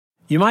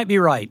You might be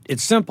right.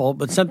 It's simple,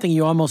 but something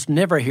you almost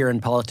never hear in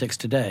politics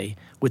today,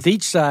 with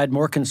each side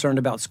more concerned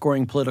about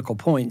scoring political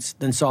points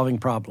than solving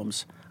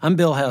problems. I'm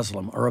Bill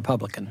Haslam, a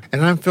Republican.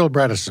 And I'm Phil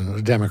Bredesen,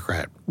 a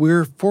Democrat.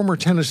 We're former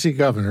Tennessee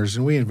governors,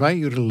 and we invite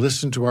you to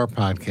listen to our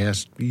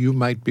podcast, You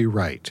Might Be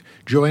Right.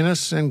 Join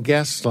us and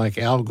guests like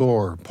Al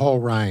Gore, Paul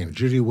Ryan,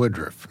 Judy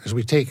Woodruff, as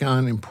we take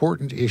on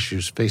important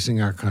issues facing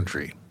our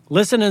country.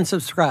 Listen and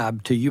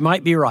subscribe to You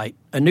Might Be Right,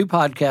 a new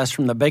podcast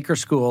from the Baker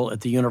School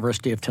at the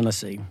University of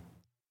Tennessee.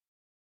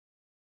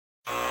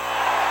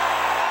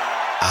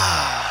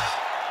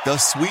 The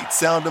sweet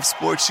sound of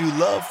sports you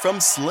love from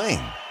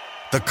Sling.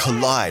 The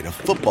collide of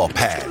football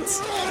pads.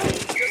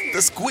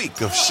 The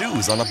squeak of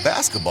shoes on a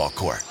basketball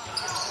court.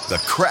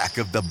 The crack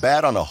of the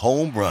bat on a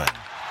home run.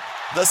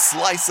 The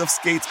slice of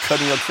skates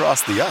cutting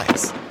across the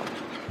ice.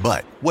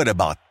 But what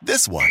about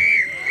this one?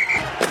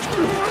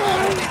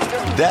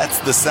 That's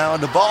the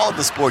sound of all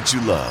the sports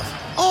you love,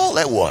 all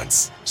at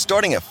once.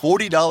 Starting at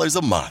 $40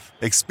 a month.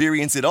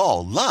 Experience it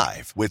all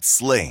live with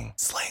Sling.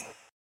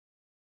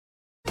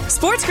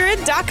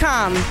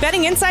 SportsGrid.com.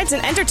 Betting insights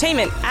and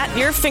entertainment at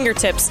your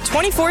fingertips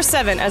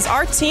 24/7 as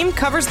our team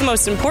covers the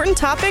most important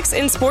topics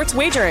in sports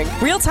wagering.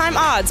 Real-time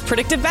odds,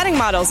 predictive betting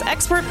models,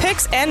 expert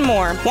picks, and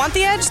more. Want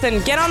the edge?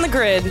 Then get on the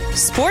grid.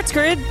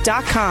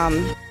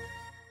 SportsGrid.com.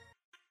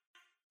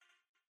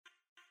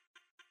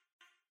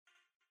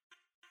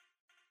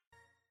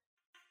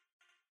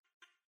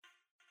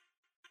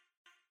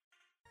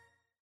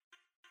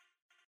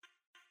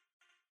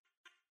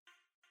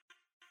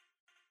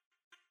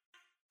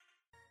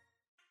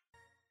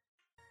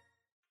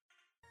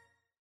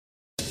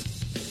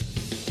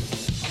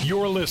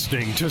 You're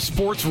listening to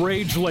Sports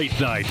Rage Late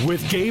Night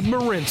with Gabe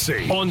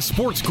Morency on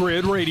Sports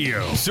Grid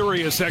Radio,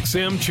 Sirius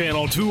XM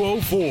Channel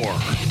 204.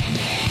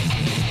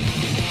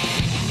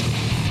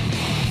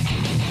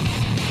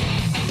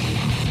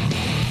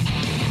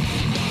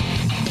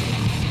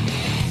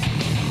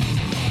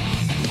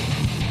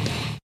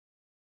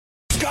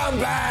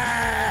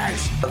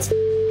 Scumbags!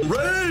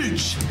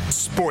 Rage!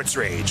 Sports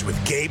Rage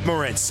with Gabe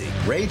Morency.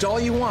 Rage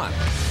all you want.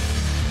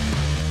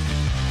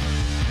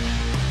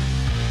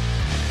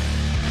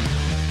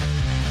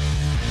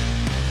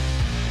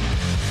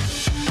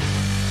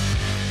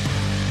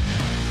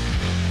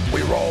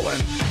 We rolling.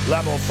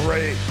 Level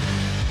 3.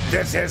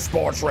 This is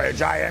Sports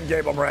Rage. I am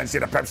Gabe Morency,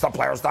 the pimps, the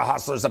players, the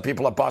hustlers, the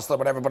people that bustle,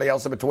 and everybody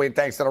else in between.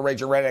 Thanks to the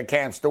Raging Redhead,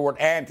 Cam Stewart,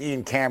 and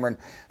Ian Cameron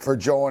for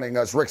joining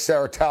us. Rick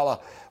Saratella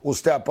will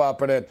step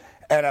up in an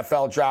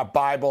NFL Draft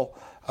Bible.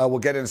 We'll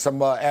get into some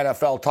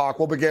NFL talk.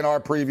 We'll begin our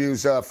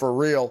previews for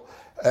real,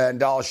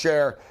 and I'll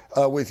share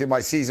with you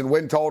my season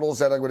win totals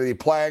that I'm going to be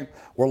playing.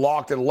 We're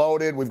locked and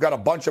loaded. We've got a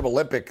bunch of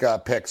Olympic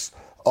picks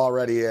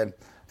already in.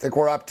 I think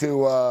we're up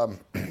to...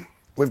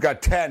 We've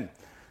got 10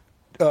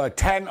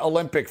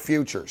 Olympic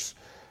futures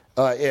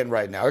in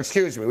right now.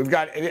 Excuse me. We've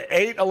got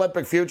 8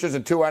 Olympic futures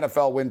and 2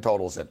 NFL win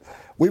totals in.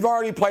 We've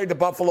already played the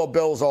Buffalo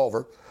Bills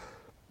over.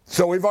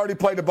 So we've already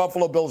played the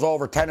Buffalo Bills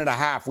over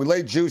 10.5. We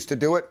laid juice to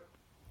do it,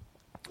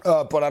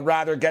 but I'd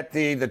rather get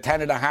the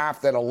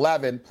 10.5 than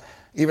 11,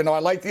 even though I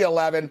like the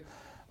 11.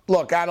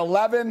 Look, at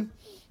 11,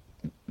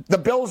 the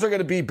Bills are going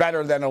to be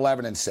better than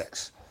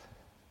 11-6.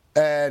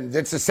 And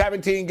it's a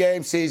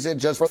 17-game season,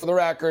 just for the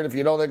record, if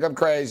you don't think I'm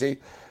crazy.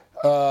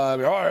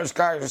 This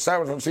guy's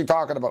what's he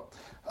talking about?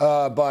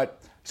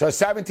 So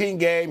 17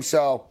 games,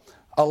 so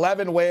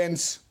 11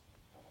 wins.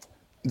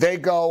 They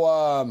go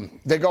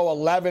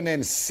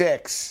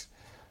 11-6.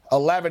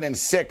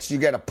 11-6, you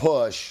get a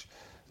push.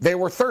 They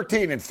were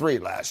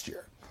 13-3 last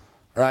year,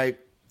 right?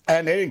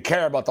 And they didn't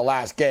care about the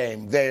last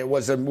game. It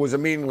was a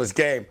meaningless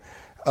game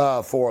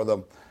for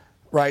them.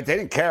 Right, they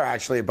didn't care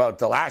actually about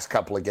the last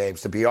couple of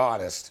games, to be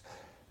honest.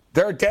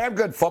 They're a damn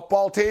good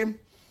football team,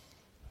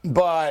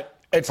 but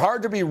it's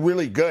hard to be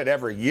really good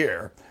every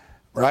year,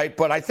 right?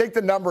 But I think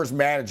the number is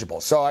manageable.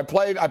 So I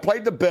played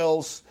the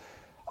Bills.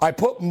 I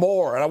put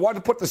more, and I wanted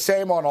to put the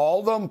same on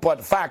all of them, but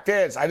the fact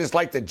is, I just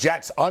like the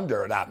Jets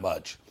under that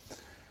much.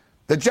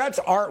 The Jets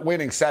aren't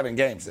winning 7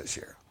 games this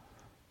year.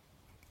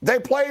 They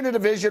play in a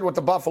division with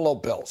the Buffalo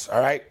Bills,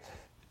 all right?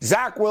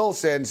 Zach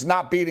Wilson's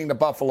not beating the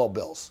Buffalo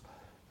Bills.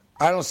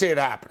 I don't see it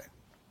happening.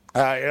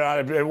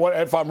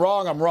 If I'm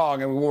wrong, I'm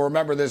wrong, and we'll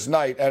remember this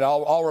night, and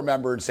I'll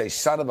remember and say,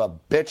 son of a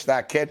bitch,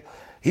 that kid.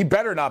 He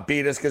better not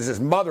beat us because his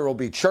mother will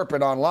be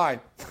chirping online,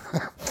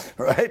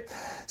 right?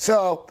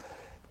 So,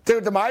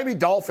 dude, the Miami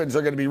Dolphins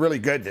are going to be really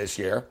good this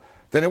year.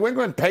 The New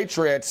England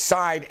Patriots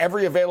signed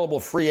every available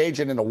free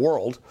agent in the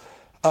world.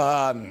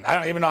 I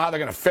don't even know how they're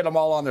going to fit them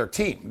all on their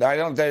team. They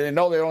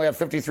know they only have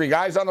 53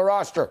 guys on the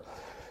roster.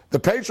 The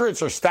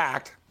Patriots are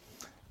stacked.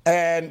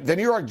 And the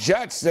New York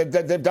Jets,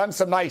 they've done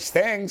some nice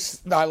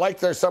things. I like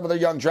some of their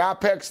young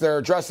draft picks. They're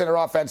addressing their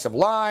offensive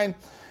line.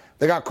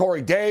 They got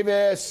Corey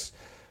Davis,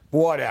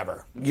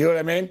 whatever. You know what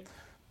I mean?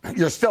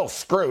 You're still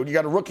screwed. You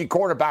got a rookie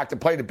quarterback to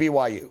play to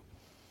BYU.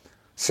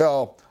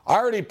 So I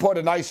already put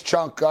a nice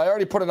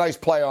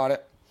play on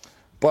it.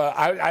 But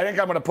I think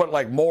I'm going to put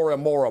like more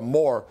and more and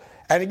more.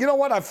 And you know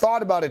what? I've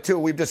thought about it too.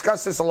 We've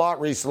discussed this a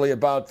lot recently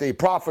about the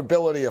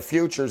profitability of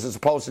futures as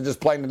opposed to just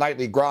playing the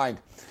nightly grind.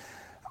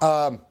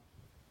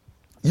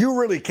 You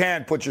really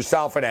can put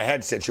yourself in a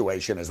head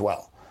situation as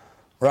well,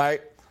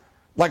 right?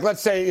 Like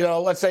let's say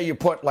you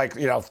put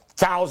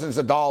thousands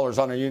of dollars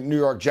on the New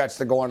York Jets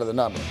to go under the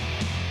number.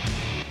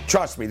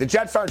 Trust me, the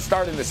Jets aren't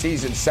starting the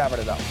season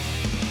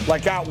 7-0.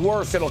 Like at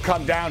worst, it'll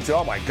come down to,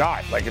 oh my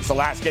God, like it's the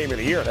last game of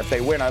the year. And if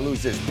they win, I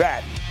lose this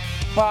bet.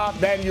 Well,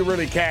 then you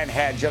really can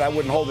hedge it. I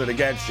wouldn't hold it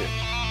against you.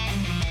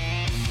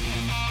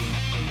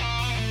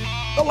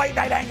 The late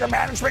night anger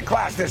management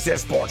class. This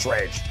is Sports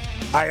Rage.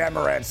 I am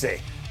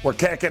Morency. We're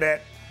kicking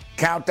it.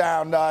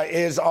 Countdown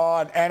is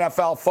on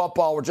NFL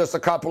football. We're just a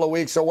couple of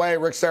weeks away.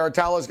 Rick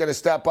Saratella is going to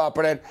step up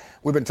in it.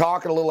 We've been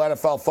talking a little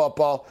NFL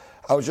football.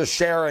 I was just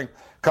sharing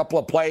a couple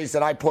of plays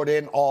that I put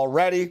in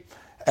already.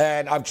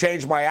 And I've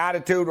changed my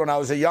attitude. When I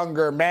was a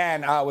younger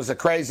man, I was a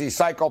crazy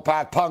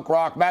psychopath, punk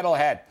rock,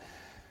 metalhead.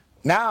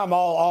 Now I'm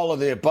all of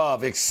the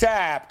above,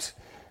 except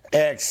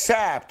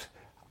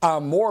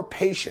I'm more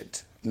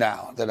patient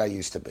now than I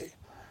used to be,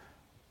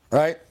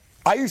 right?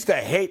 I used to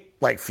hate,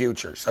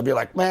 futures. I'd be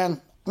like, man,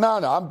 no,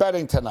 I'm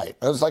betting tonight.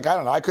 I was like, I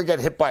don't know, I could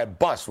get hit by a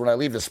bus when I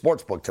leave the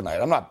sports book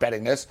tonight. I'm not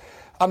betting this.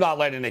 I'm not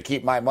letting it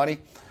keep my money.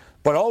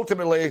 But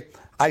ultimately,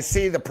 I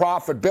see the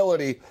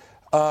profitability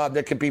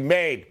that could be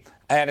made.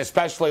 And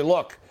especially,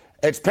 look,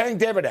 it's paying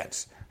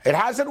dividends. It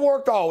hasn't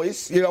worked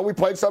always. We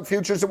played some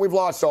futures that we've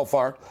lost so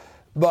far.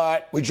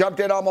 But we jumped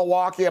in on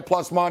Milwaukee at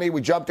plus money.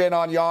 We jumped in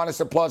on Giannis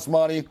at plus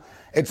money.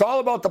 It's all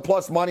about the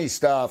plus money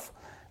stuff.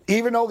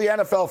 Even though the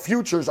NFL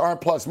futures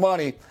aren't plus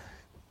money,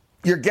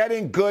 you're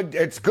getting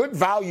it's good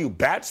value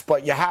bets,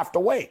 but you have to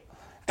wait.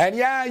 And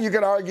yeah, you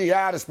can argue, the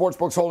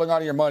sportsbook's holding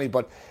on to your money,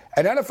 but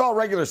an NFL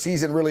regular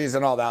season really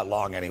isn't all that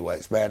long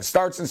anyways, man. It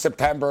starts in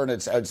September and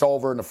it's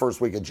over in the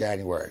first week of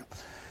January.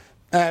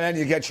 And then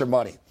you get your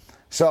money.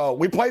 So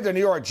we played the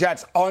New York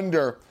Jets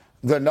under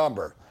the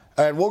number.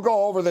 And we'll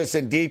go over this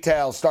in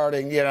detail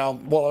starting, we're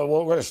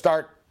going to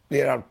start,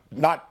 it's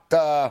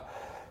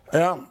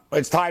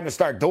time to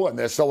start doing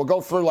this. So we'll go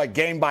through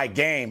game by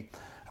game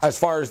as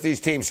far as these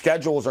teams'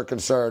 schedules are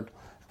concerned.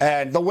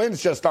 And the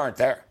wins just aren't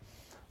there.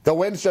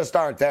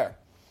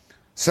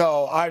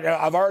 So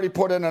I've already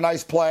put in a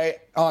nice play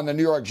on the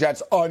New York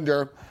Jets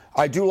under.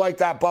 I do like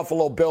that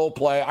Buffalo Bill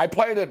play. I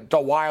played it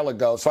a while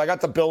ago, so I got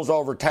the Bills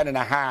over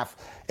 10.5.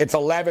 It's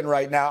 11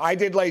 right now. I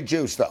did lay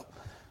juice, though.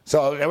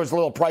 So it was a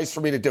little price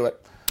for me to do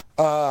it.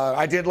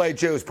 I did lay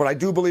juice, but I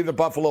do believe the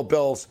Buffalo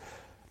Bills.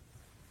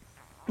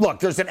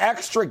 Look, there's an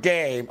extra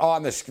game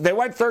on this. They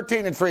went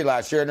 13-3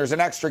 last year, and there's an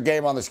extra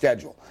game on the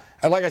schedule.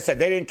 And like I said,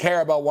 they didn't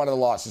care about one of the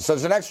losses. So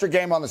there's an extra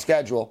game on the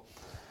schedule.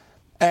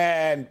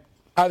 And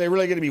are they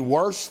really going to be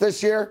worse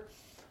this year?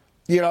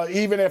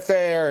 Even if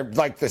they're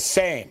the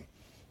same,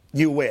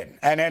 you win.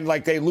 And then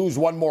they lose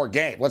one more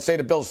game. Let's say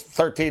the Bills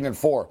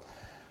 13-4.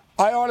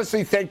 I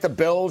honestly think the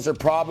Bills are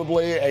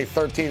probably a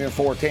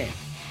 13-4 team.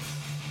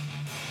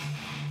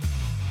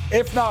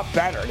 If not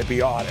better, to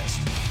be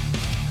honest.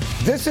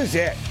 This is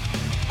it.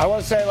 I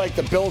want to say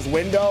the Bills'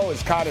 window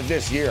is kind of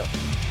this year.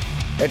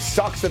 It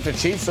sucks that the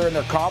Chiefs are in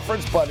their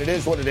conference, but it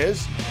is what it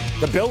is.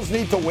 The Bills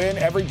need to win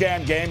every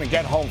damn game and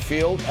get home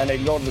field, and they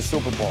can go to the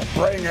Super Bowl.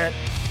 Bring it.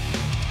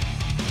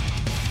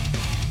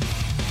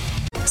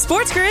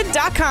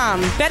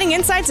 SportsGrid.com. Betting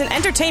insights and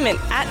entertainment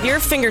at your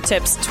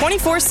fingertips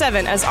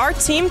 24/7 as our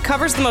team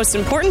covers the most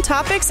important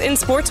topics in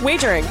sports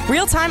wagering.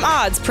 Real-time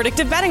odds,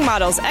 predictive betting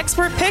models,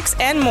 expert picks,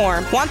 and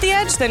more. Want the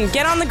edge? Then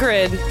get on the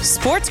grid.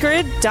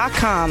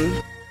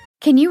 SportsGrid.com.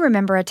 Can you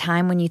remember a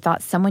time when you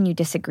thought someone you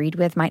disagreed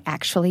with might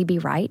actually be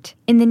right?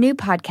 In the new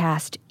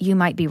podcast, You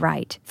Might Be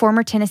Right,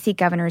 former Tennessee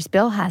Governors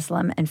Bill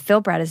Haslam and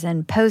Phil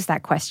Bredesen pose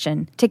that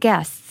question to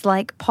guests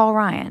like Paul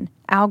Ryan,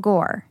 Al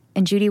Gore,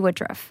 and Judy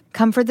Woodruff.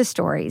 Come for the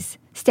stories,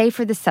 stay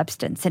for the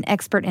substance and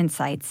expert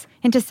insights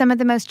into some of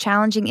the most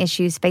challenging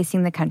issues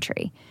facing the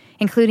country,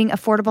 including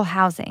affordable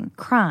housing,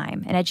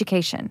 crime, and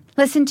education.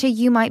 Listen to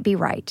You Might Be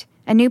Right,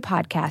 a new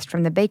podcast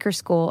from the Baker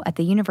School at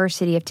the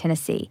University of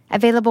Tennessee,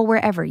 available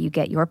wherever you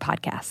get your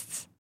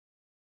podcasts.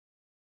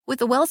 With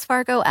the Wells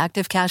Fargo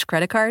Active Cash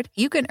Credit Card,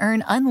 you can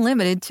earn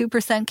unlimited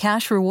 2%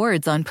 cash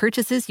rewards on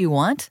purchases you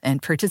want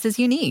and purchases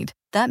you need.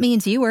 That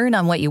means you earn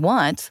on what you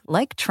want,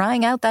 like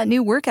trying out that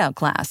new workout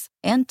class,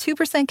 and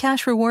 2%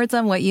 cash rewards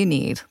on what you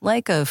need,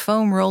 like a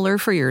foam roller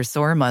for your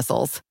sore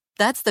muscles.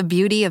 That's the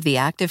beauty of the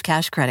Active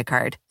Cash Credit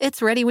Card.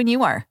 It's ready when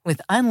you are,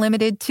 with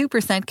unlimited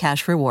 2%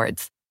 cash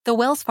rewards. The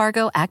Wells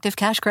Fargo Active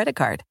Cash Credit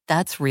Card.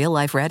 That's real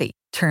life ready.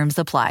 Terms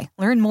apply.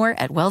 Learn more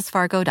at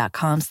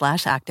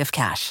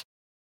wellsfargo.com/activecash.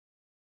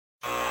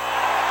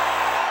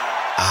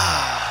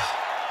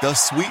 The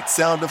sweet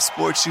sound of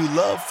sports you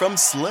love from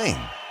Sling.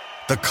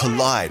 The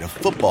collide of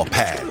football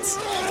pads.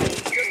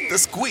 The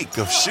squeak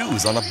of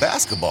shoes on a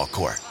basketball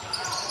court.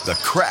 The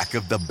crack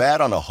of the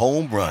bat on a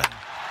home run.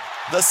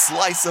 The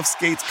slice of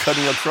skates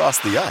cutting across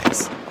the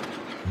ice.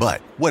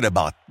 But what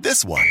about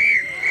this one?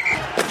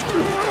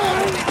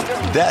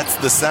 That's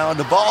the sound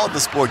of all the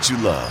sports you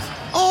love.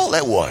 All all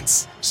at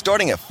once.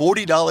 Starting at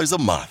 $40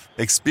 a month.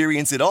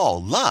 Experience it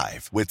all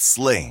live with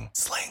Sling.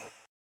 Sling.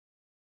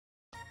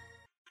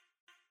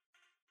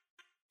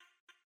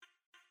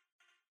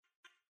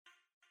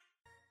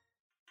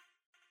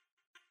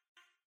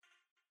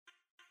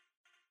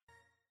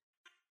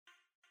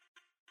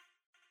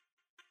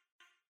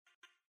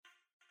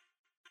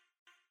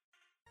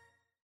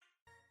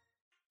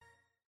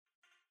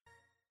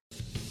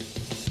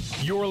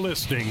 You're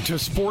listening to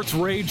Sports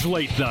Rage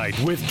Late Night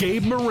with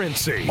Gabe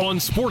Morency on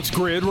Sports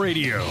Grid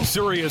Radio,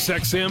 Sirius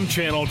XM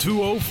Channel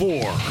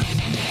 204.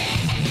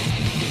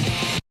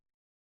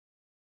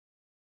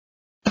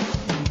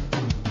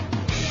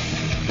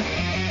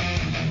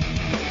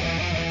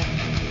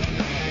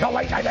 The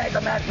Late Night Anger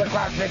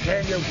Masterclass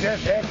continues.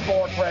 This is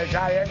Sports Rage.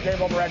 I am Gabe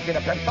Morency. The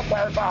picks, the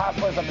players, the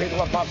hustlers, the people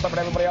that bust them, and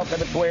everybody else in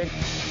between.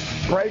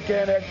 Breaking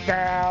it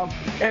down.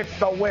 It's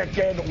the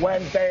Wicked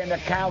Wednesday, and the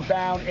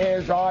countdown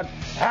is on.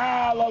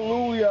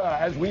 Hallelujah,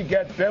 as we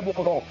get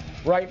biblical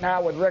right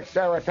now with Rick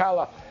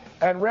Saratella.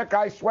 And Rick,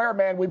 I swear,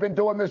 man, we've been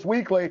doing this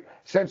weekly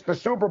since the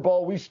Super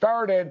Bowl. We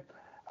started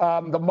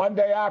the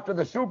Monday after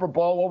the Super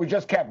Bowl. Well, we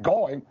just kept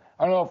going.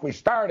 I don't know if we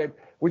started.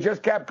 We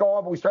just kept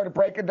going, but we started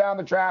breaking down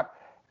the draft.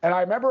 And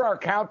I remember our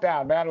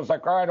countdown, man. It was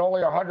like, all right,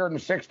 only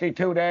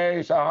 162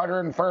 days,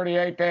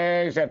 138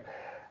 days. And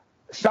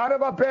son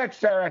of a bitch,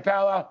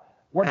 Saratella,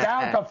 we're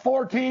down to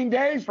 14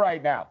 days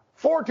right now.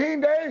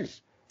 14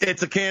 days.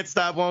 It's a can't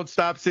stop, won't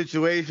stop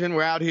situation.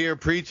 We're out here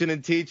preaching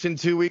and teaching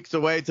 2 weeks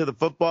away to the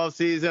football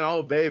season.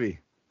 Oh, baby.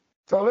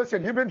 So,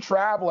 listen, you've been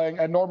traveling,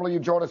 and normally you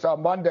join us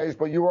on Mondays,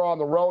 but you were on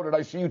the road, and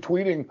I see you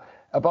tweeting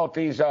about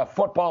these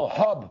football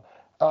hub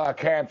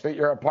camps that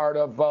you're a part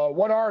of.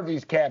 What are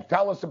these camps?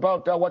 Tell us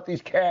about what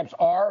these camps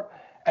are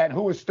and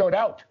who has stood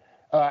out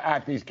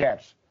at these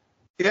camps.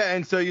 Yeah,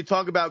 and so you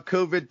talk about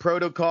COVID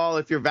protocol.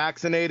 If you're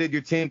vaccinated,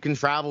 your team can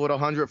travel with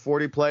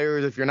 140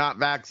 players. If you're not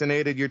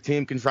vaccinated, your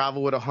team can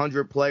travel with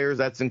 100 players.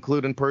 That's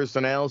including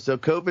personnel. So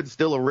COVID's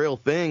still a real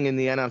thing in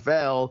the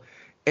NFL.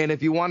 And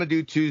if you want to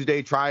do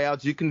Tuesday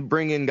tryouts, you can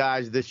bring in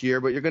guys this year,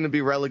 but you're going to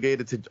be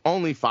relegated to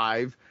only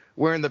 5,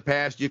 where in the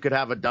past you could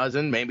have a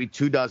dozen, maybe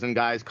 24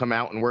 guys come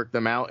out and work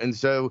them out. And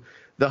so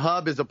the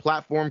Hub is a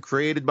platform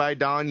created by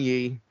Don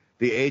Yee,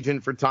 the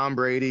agent for Tom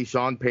Brady,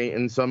 Sean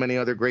Payton, so many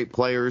other great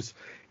players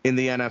in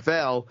the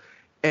NFL.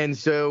 And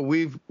so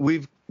we've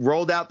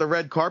rolled out the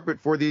red carpet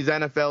for these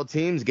NFL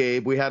teams,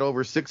 Gabe. We had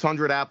over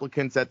 600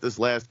 applicants at this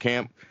last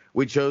camp.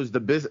 We chose the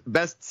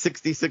best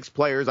 66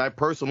 players. I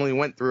personally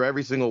went through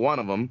every single one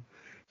of them.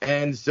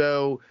 And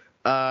so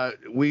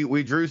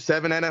we drew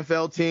 7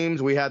 NFL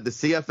teams. We had the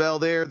CFL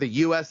there.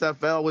 The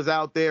USFL was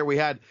out there. We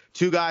had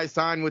 2 guys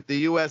signed with the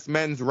U.S.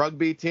 men's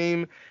rugby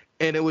team.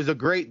 And it was a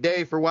great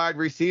day for wide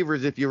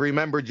receivers. If you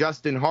remember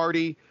Justin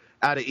Hardy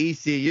out of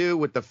ECU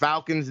with the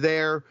Falcons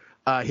there.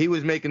 He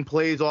was making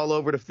plays all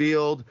over the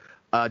field.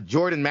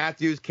 Jordan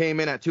Matthews came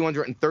in at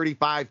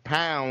 235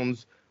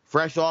 pounds,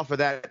 fresh off of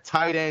that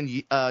tight end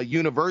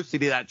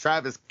university that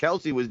Travis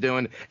Kelce was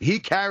doing. He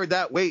carried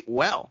that weight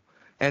well.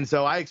 And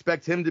so I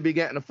expect him to be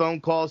getting a phone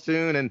call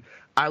soon. And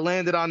I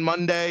landed on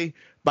Monday.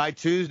 By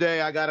Tuesday,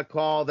 I got a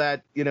call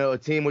that, a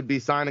team would be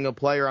signing a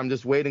player. I'm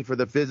just waiting for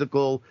the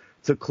physical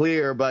to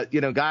clear. But,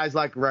 guys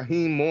like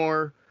Raheem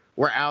Moore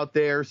were out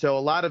there. So a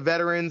lot of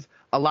veterans,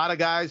 a lot of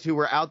guys who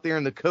were out there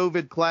in the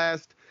COVID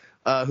class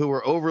who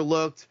were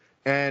overlooked,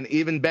 and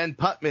even Ben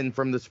Putman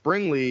from the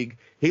Spring League.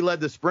 He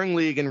led the Spring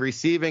League in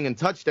receiving and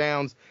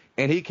touchdowns,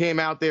 and he came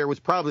out there, was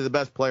probably the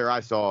best player I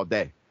saw all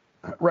day.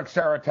 Rick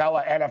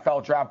Saratella,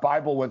 NFL Draft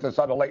Bible, with us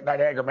on the Late Night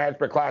Anger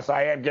Management class.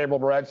 I am Gabriel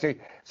Morency.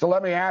 So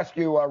let me ask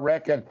you,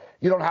 Rick, and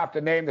you don't have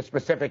to name the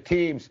specific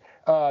teams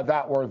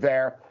that were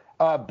there,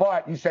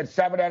 but you said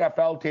 7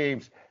 NFL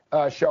teams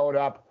showed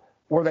up.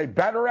 Were they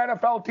better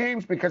NFL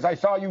teams? Because I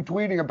saw you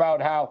tweeting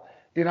about how,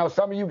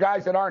 some of you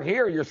guys that aren't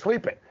here, you're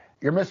sleeping.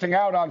 You're missing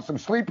out on some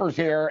sleepers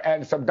here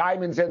and some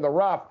diamonds in the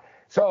rough.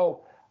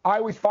 So I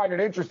always find it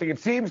interesting. It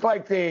seems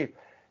like the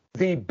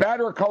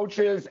better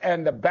coaches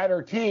and the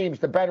better teams,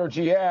 the better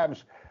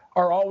GMs,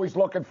 are always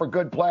looking for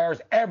good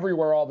players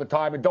everywhere all the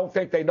time and don't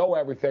think they know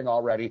everything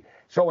already.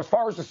 So as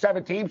far as the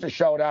 7 teams that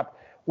showed up,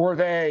 were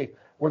they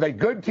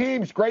good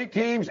teams, great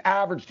teams,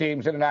 average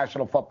teams in the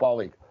National Football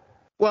League?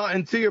 Well,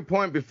 and to your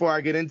point, before I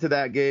get into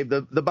that, Gabe,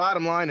 the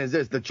bottom line is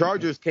this. The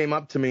Chargers came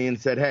up to me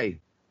and said, hey,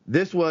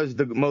 this was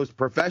the most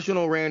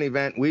professional ran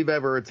event we've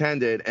ever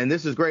attended, and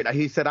this is great.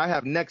 He said, I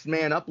have next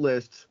man up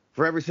lists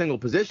for every single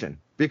position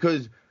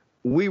because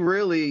we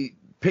really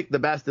picked the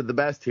best of the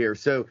best here.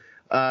 So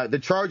the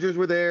Chargers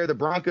were there. The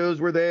Broncos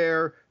were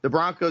there. The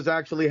Broncos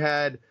actually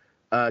had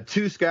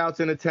 2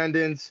 scouts in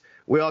attendance.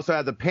 We also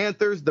had the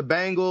Panthers, the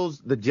Bengals,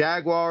 the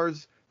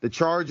Jaguars, the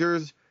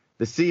Chargers,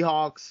 the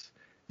Seahawks,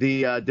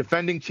 the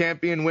defending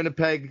champion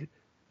Winnipeg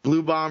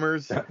Blue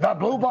Bombers. The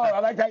Blue Bombers. I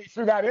like how you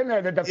threw that in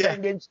there, the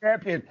defending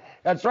champion.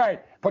 That's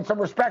right. Put some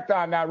respect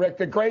on that, Rick.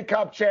 The Grey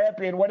Cup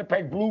champion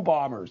Winnipeg Blue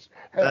Bombers.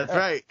 That's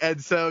right. And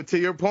so to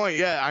your point,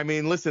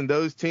 listen,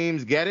 those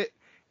teams get it.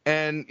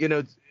 And,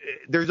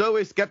 there's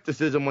always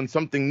skepticism when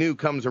something new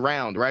comes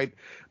around, right?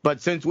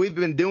 But since we've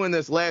been doing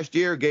this last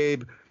year,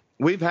 Gabe,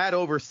 we've had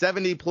over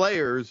 70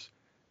 players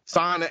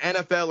sign an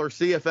NFL or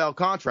CFL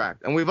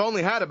contract, and we've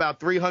only had about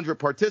 300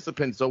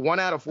 participants, so 1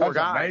 out of 4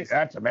 guys.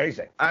 That's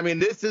amazing. I mean,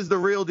 this is the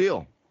real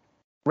deal.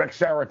 Rick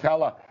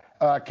Saratella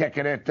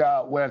kicking it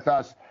with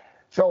us.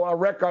 So,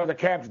 Rick, are the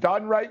camps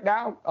done right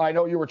now? I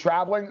know you were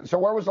traveling. So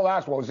where was the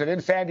last one? Was it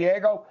in San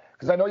Diego?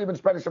 Because I know you've been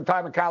spending some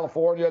time in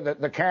California.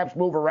 The camps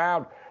move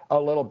around a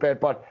little bit,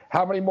 but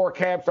how many more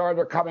camps are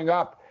there coming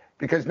up?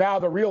 Because now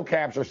the real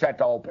camps are set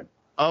to open.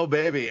 Oh,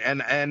 baby.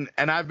 And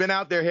I've been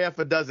out there half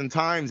a dozen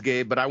times,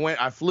 Gabe, but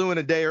I flew in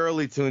a day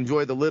early to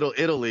enjoy the Little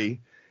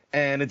Italy,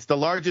 and it's the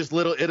largest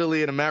Little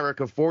Italy in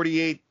America,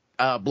 48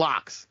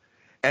 blocks.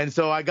 And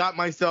so I got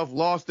myself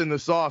lost in the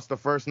sauce the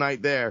first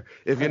night there,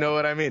 if you know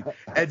what I mean.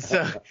 And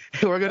so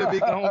we're going to be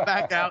going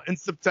back out in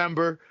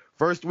September,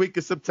 first week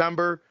of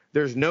September.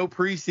 There's no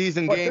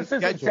preseason game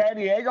scheduled. This is in San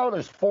Diego.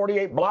 There's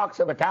 48 blocks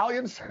of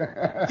Italians.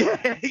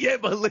 yeah,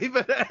 believe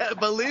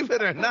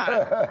it or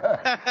not.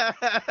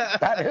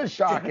 That is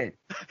shocking.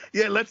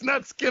 Yeah, let's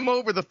not skim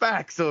over the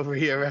facts over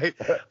here, right?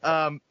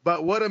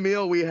 But what a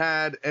meal we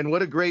had, and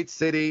what a great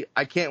city.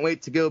 I can't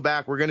wait to go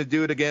back. We're going to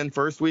do it again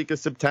first week of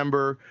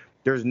September.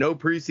 There's no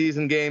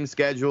preseason game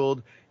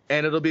scheduled,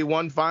 and it'll be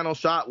one final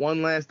shot,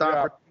 one last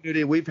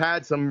opportunity. We've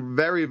had some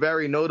very,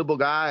 very notable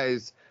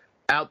guys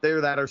out there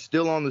that are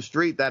still on the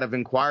street that have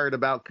inquired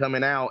about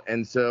coming out.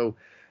 And so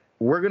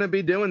we're going to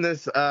be doing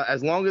this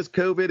as long as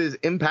COVID is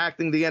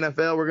impacting the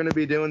NFL. We're going to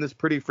be doing this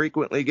pretty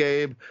frequently,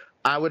 Gabe.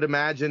 I would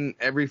imagine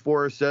every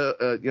 4 or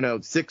so,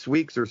 6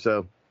 weeks or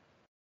so.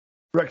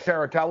 Rick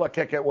Saratella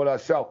kick it with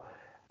us. So,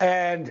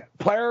 and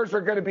players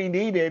are going to be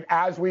needed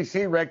as we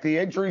see, Rick. The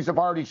injuries have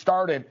already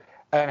started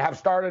and have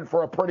started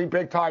for a pretty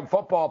big time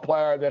football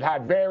player that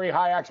had very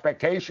high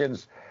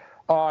expectations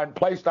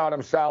placed on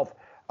himself.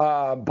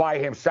 By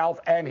himself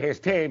and his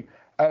team,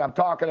 and I'm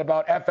talking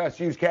about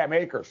FSU's Cam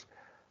Akers,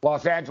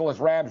 Los Angeles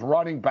Rams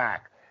running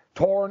back,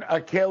 torn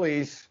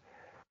Achilles.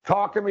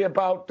 Talk to me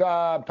about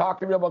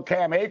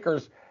Cam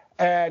Akers.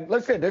 And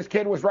listen, this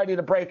kid was ready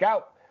to break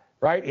out,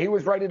 right? He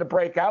was ready to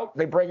break out.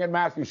 They bring in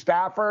Matthew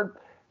Stafford.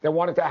 They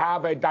wanted to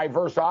have a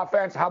diverse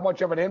offense. How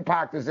much of an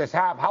impact does this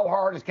have? How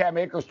hard is Cam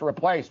Akers to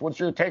replace? What's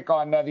your take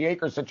on the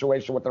Akers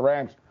situation with the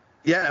Rams?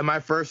 Yeah, and my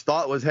first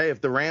thought was, hey,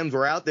 if the Rams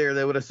were out there,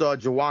 they would have saw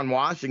Juwan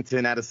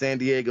Washington out of San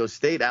Diego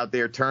State out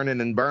there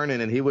turning and burning,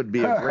 and he would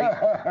be a great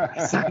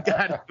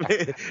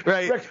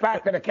right. Rick's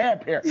back to the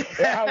camp here.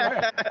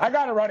 Yeah, I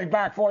got a running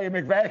back for you,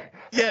 McVay.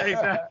 Yeah,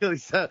 exactly.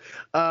 So,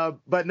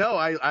 but no,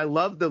 I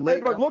love the late.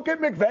 Hey, but look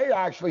at McVay,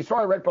 actually.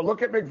 Sorry, Rick, but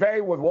look at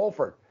McVay with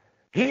Wolford.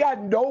 He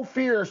had no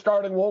fear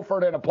starting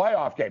Wolford in a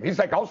playoff game. He's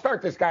like, I'll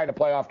start this guy in a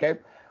playoff game.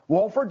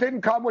 Wolford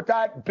didn't come with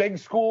that big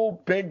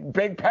school,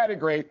 big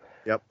pedigree.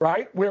 Yep.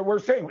 Right? We're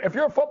saying if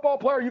you're a football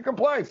player, you can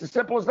play. It's as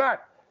simple as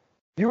that.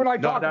 You and I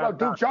talked about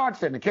Duke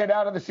Johnson, the kid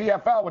out of the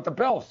CFL with the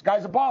Bills. The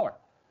guy's a baller.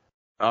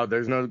 Oh,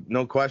 there's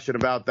no question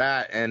about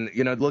that. And,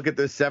 look at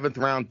this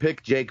 7th-round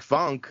pick, Jake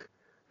Funk,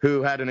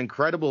 who had an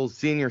incredible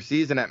senior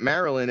season at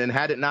Maryland, and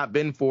had it not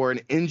been for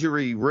an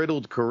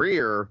injury-riddled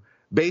career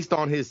based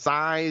on his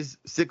size,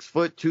 6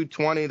 foot,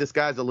 220, this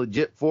guy's a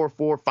legit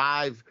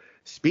 4.45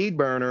 speed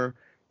burner.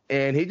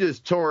 And he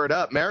just tore it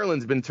up.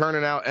 Maryland's been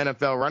turning out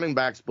NFL running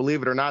backs.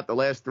 Believe it or not, the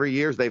last 3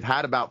 years, they've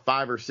had about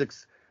 5 or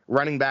 6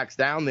 running backs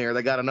down there.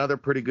 They got another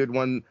pretty good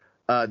one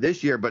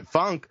this year. But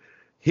Funk,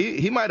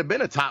 he might have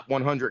been a top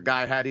 100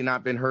 guy had he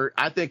not been hurt.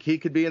 I think he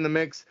could be in the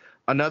mix.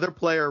 Another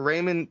player,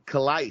 Raymond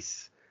Calais,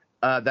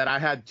 that I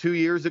had 2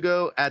 years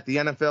ago at the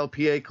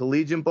NFLPA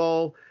Collegiate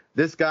Bowl.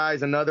 This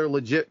guy's another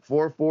legit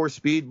 4.4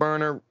 speed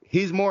burner.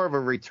 He's more of a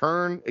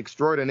return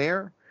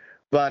extraordinaire.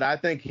 But I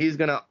think he's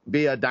going to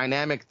be a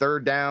dynamic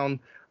third down,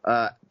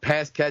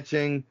 pass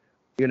catching,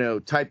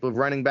 type of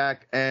running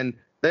back. And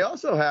they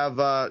also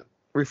have,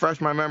 refresh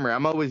my memory,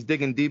 I'm always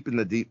digging deep in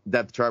the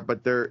depth chart,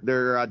 but they're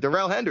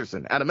Darrell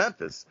Henderson out of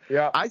Memphis.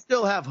 Yeah. I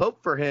still have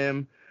hope for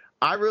him.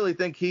 I really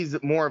think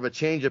he's more of a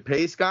change of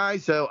pace guy.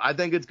 So I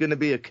think it's going to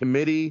be a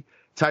committee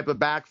type of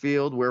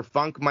backfield where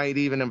Funk might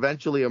even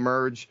eventually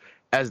emerge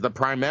as the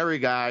primary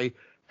guy.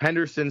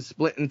 Henderson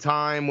splitting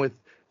time with,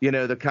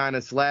 the kind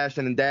of slash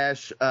and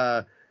dash,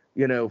 type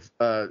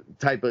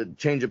of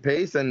change of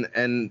pace.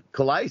 And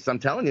Calais, I'm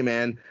telling you,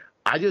 man,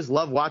 I just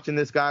love watching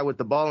this guy with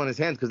the ball in his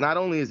hands because not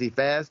only is he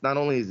fast, not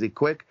only is he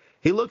quick,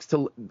 he looks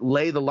to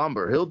lay the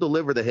lumber. He'll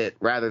deliver the hit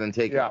rather than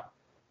take it.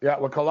 Yeah,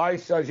 well,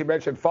 Calais, as you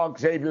mentioned, Funk,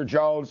 Xavier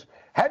Jones.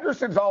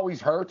 Henderson's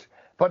always hurt.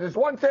 But there's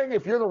one thing,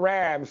 if you're the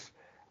Rams,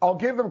 I'll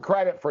give them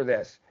credit for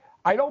this.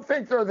 I don't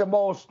think they're the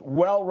most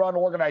well-run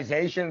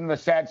organization in the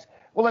sense,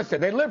 well, listen,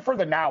 they live for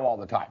the now all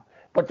the time.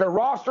 But their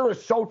roster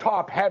is so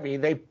top-heavy,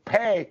 they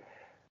pay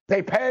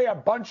a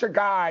bunch of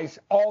guys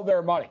all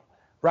their money,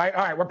 right?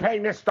 All right, we're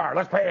paying this star.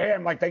 Let's pay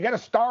him. Like, they get a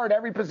star at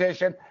every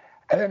position,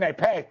 and then they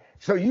pay.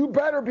 So you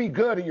better be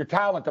good at your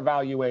talent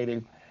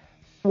evaluating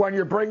when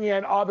you're bringing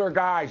in other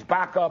guys,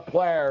 backup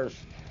players,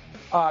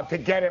 to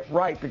get it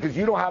right because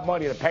you don't have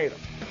money to pay them.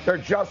 They're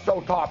just so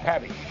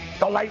top-heavy.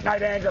 The late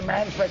night anger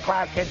management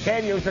class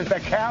continues as the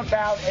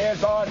countdown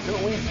is on.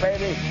 2 weeks,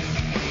 baby.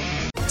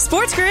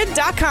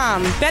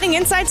 SportsGrid.com. Betting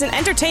insights and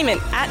entertainment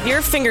at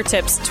your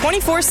fingertips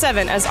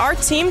 24/7 as our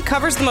team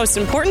covers the most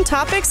important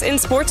topics in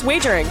sports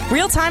wagering.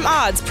 Real-time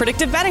odds,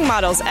 predictive betting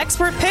models,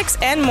 expert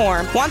picks, and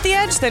more. Want the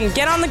edge? Then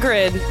get on the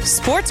grid.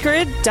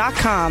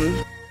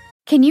 SportsGrid.com.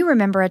 Can you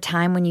remember a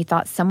time when you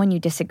thought someone you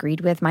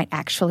disagreed with might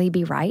actually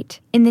be right?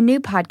 In the new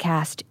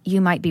podcast,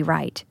 You Might Be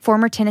Right,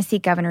 former Tennessee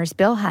Governors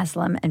Bill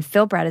Haslam and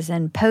Phil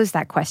Bredesen pose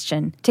that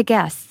question to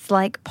guests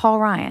like Paul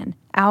Ryan,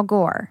 Al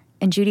Gore,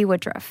 and Judy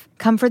Woodruff.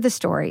 Come for the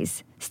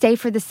stories, stay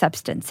for the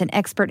substance and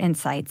expert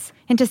insights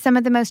into some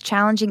of the most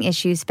challenging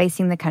issues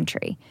facing the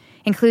country,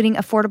 including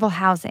affordable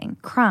housing,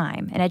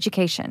 crime, and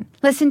education.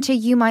 Listen to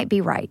You Might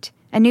Be Right,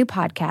 a new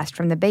podcast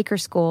from the Baker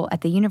School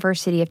at the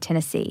University of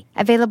Tennessee,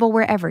 available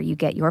wherever you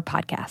get your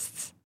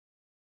podcasts.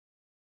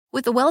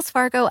 With the Wells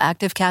Fargo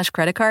Active Cash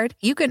Credit Card,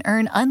 you can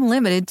earn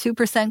unlimited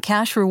 2%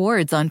 cash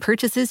rewards on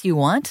purchases you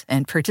want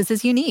and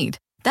purchases you need.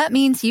 That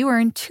means you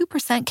earn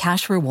 2%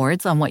 cash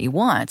rewards on what you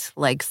want,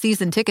 like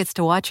season tickets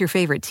to watch your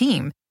favorite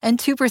team, and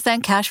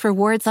 2% cash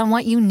rewards on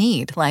what you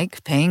need,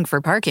 like paying for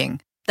parking.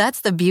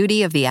 That's the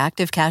beauty of the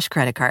Active Cash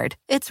Credit Card.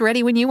 It's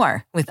ready when you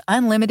are, with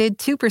unlimited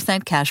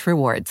 2% cash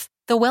rewards.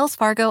 The Wells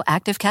Fargo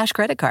Active Cash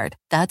Credit Card.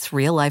 That's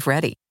real life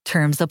ready.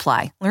 Terms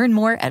apply. Learn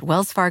more at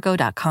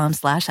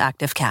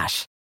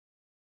wellsfargo.com/activecash.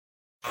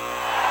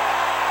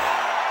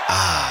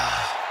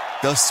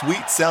 The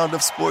sweet sound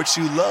of sports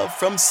you love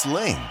from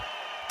Sling.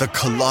 The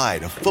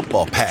collide of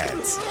football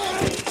pads.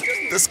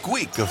 The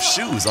squeak of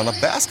shoes on a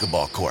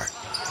basketball court.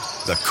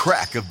 The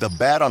crack of the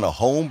bat on a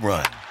home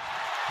run.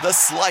 The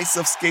slice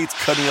of skates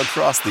cutting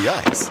across the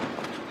ice.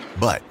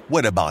 But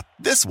what about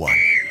this one?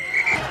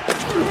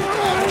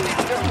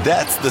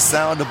 That's the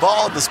sound of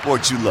all the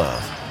sports you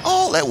love,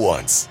 all at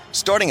once.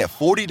 Starting at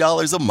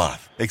 $40 a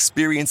month.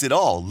 Experience it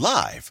all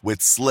live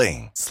with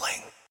Sling.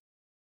 Sling.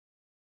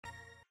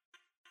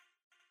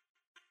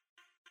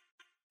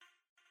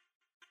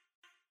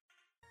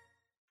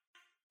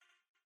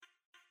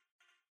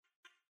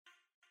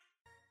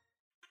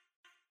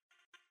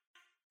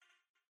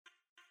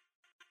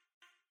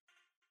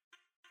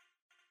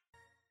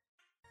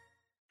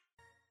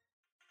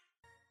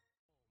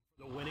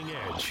 The Winning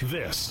Edge.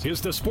 This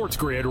is the Sports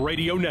Grid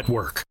Radio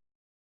Network.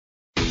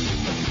 The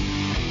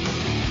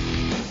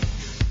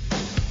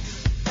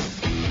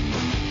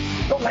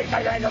late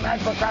night anger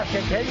management class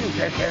continues.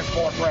 This is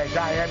Sports Rage.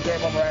 I am Gabe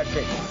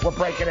Morency. We're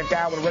breaking it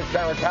down with Rich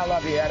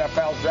Saratella, the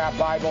NFL Draft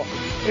Bible,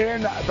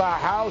 in the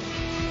house.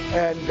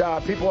 And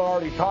people are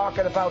already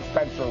talking about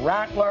Spencer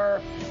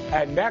Rattler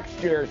and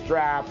next year's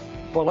draft.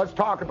 But let's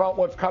talk about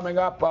what's coming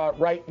up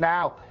right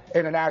now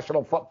in the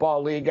National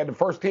Football League. And the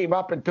first team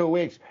up in 2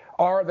 weeks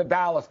are the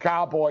Dallas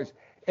Cowboys.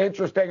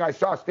 Interesting, I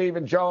saw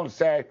Stephen Jones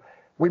say,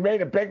 we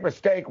made a big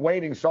mistake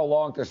waiting so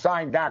long to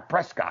sign Dak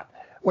Prescott,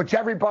 which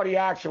everybody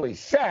actually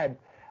said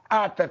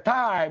at the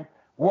time,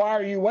 why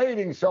are you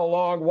waiting so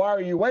long? Why are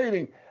you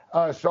waiting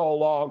so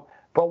long?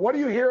 But what are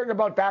you hearing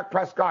about Dak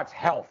Prescott's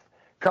health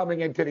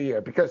coming into the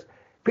year? Because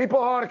people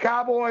are the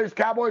Cowboys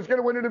going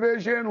to win the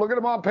division. Look at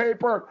them on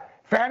paper.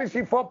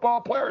 Fantasy football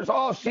players,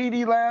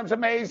 CeeDee Lamb's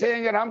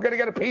amazing, and I'm going to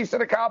get a piece of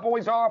the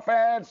Cowboys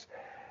offense.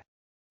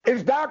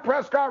 Is Dak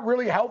Prescott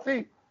really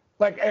healthy?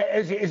 Like,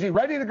 is he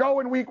ready to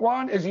go in week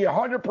one? Is he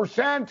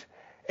 100%?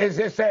 Is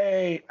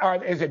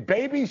it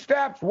baby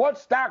steps?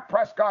 What's Dak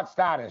Prescott's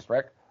status,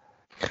 Rick?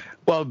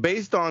 Well,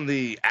 based on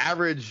the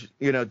average,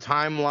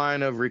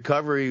 timeline of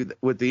recovery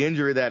with the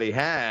injury that he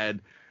had,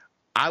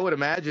 I would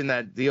imagine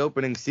that the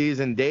opening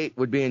season date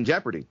would be in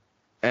jeopardy.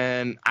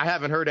 And I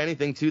haven't heard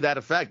anything to that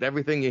effect.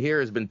 Everything you hear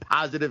has been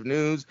positive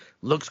news,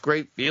 looks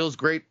great, feels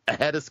great,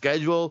 ahead of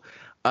schedule.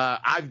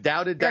 I've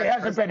doubted that. He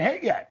hasn't been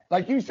hit yet.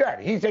 Like you said,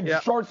 he's in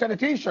shorts and a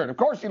T-shirt. Of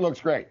course he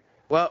looks great.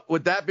 Well,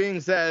 with that being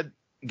said,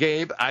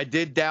 Gabe, I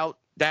did doubt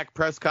Dak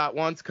Prescott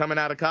once coming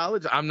out of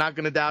college. I'm not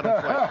going to doubt him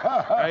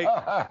twice, right?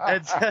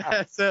 And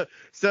so,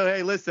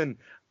 hey, listen,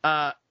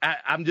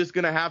 I'm just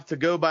going to have to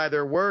go by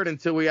their word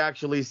until we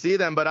actually see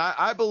them. But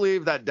I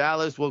believe that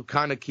Dallas will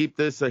kind of keep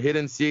this a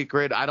hidden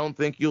secret. I don't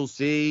think you'll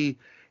see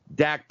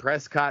Dak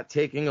Prescott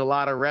taking a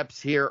lot of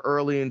reps here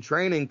early in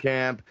training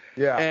camp.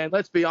 Yeah. And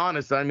let's be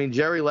honest. I mean,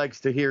 Jerry likes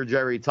to hear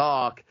Jerry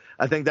talk.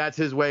 I think that's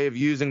his way of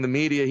using the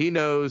media. He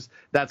knows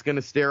that's going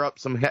to stir up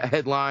some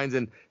headlines,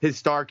 and his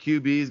star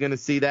QB is going to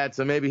see that.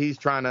 So maybe he's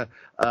trying to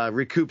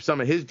recoup some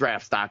of his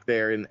draft stock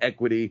there in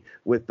equity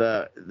with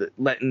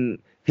letting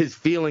his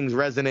feelings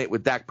resonate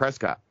with Dak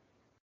Prescott.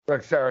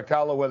 Rick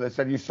Saratella with us,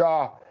 and you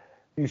saw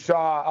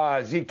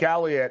Zeke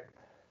Elliott,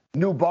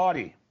 new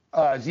body.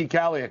 Zeke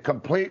Elliott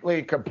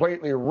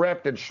completely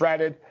ripped and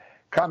shredded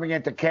coming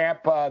into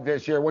camp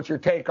this year. What's your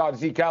take on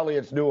Zeke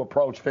Elliott's new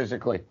approach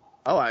physically?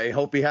 Oh, I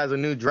hope he has a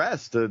new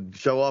dress to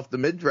show off the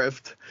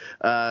midriff.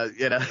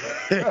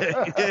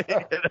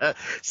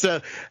 So,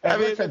 I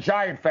mean, it's a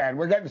Giant fan.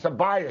 We're getting some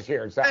bias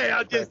here. Hey,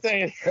 I'm just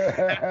saying.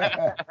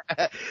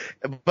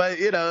 But,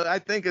 I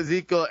think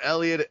Ezekiel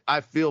Elliott, I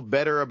feel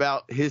better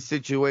about his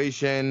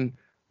situation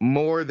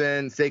more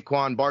than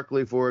Saquon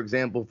Barkley, for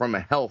example, from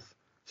a health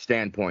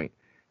standpoint.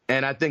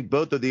 And I think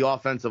both of the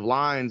offensive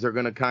lines are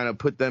going to kind of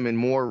put them in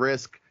more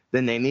risk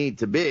than they need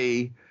to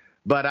be.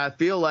 But I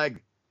feel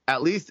like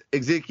at least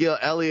Ezekiel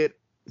Elliott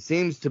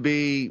seems to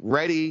be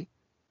ready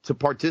to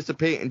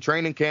participate in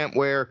training camp,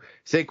 where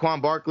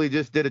Saquon Barkley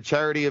just did a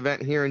charity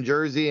event here in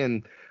Jersey,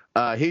 and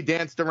he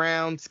danced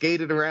around,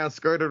 skated around,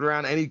 skirted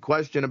around any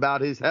question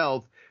about his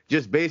health,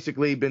 just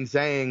basically been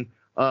saying,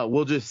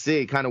 we'll just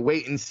see, kind of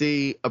wait and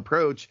see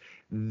approach.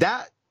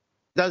 That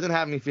doesn't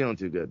have me feeling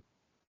too good.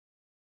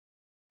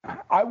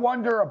 I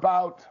wonder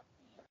about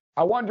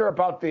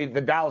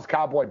the Dallas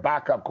Cowboy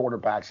backup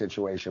quarterback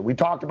situation. We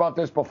talked about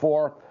this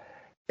before,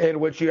 in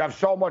which you have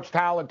so much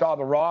talent on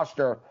the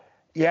roster,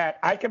 yet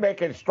I can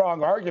make a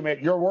strong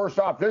argument you're worse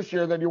off this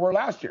year than you were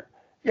last year.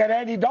 You had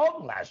Andy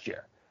Dalton last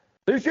year.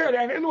 This year,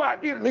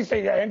 at least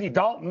Andy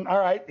Dalton, all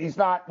right, he's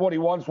not what he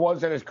once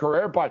was in his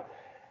career, but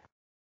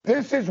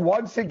this is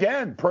once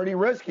again pretty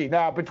risky.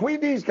 Now,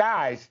 between these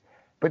guys,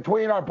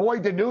 between our boy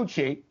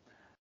DiNucci,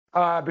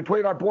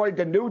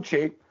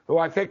 who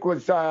I think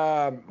was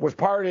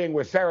partying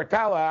with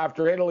Saratella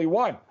after Italy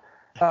won,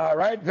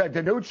 right?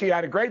 DiNucci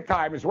had a great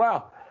time as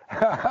well.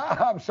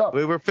 So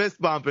we were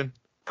fist bumping.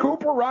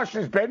 Cooper Rush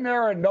has been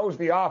there and knows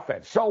the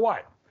offense. So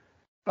what?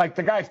 Like,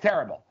 the guy's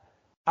terrible.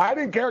 I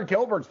think Garrett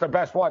Gilbert's the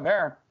best one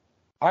there.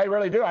 I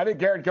really do. I think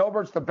Garrett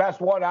Gilbert's the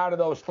best one out of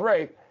those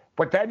three.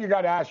 But then you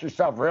got to ask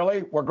yourself,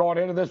 really? We're going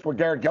into this with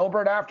Garrett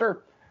Gilbert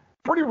after?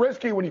 Pretty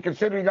risky when you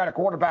consider you got a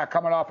quarterback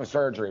coming off of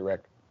surgery,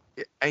 Rick.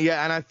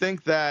 Yeah, and I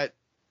think that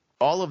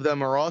all of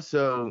them are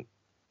also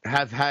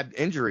have had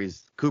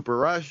injuries. Cooper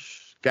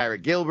Rush,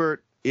 Garrett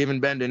Gilbert, even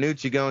Ben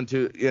DiNucci going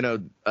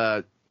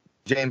to,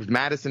 James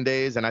Madison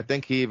days, and I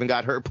think he even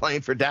got hurt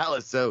playing for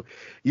Dallas. So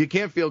you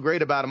can't feel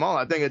great about them all.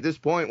 I think at this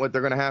point what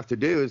they're going to have to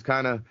do is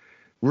kind of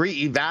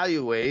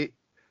reevaluate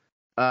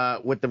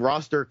with the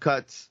roster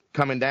cuts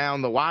coming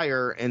down the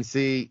wire and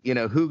see,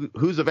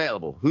 who's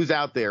available, who's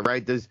out there,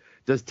 right? Does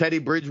Teddy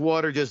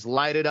Bridgewater just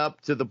light it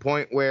up to the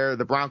point where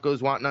the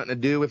Broncos want nothing to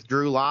do with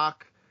Drew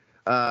Lock?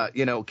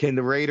 Can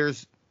the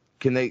Raiders,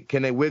 can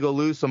they wiggle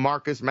loose a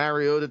Marcus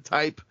Mariota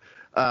type?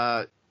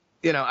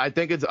 I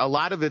think a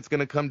lot of it's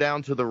going to come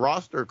down to the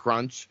roster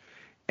crunch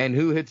and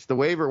who hits the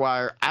waiver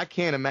wire. I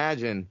can't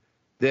imagine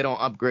they don't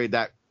upgrade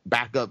that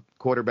backup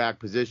quarterback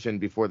position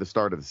before the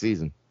start of the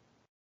season.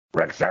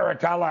 Rick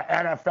Saratella,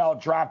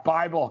 NFL Draft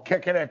Bible,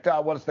 kicking it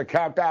once the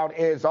countdown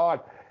is on.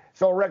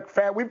 So, Rick,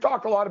 we've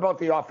talked a lot about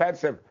the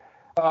offensive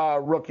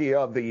rookie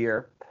of the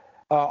year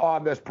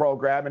on this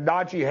program, and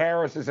Najee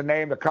Harris is a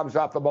name that comes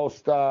up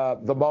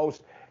the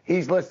most.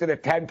 He's listed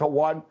at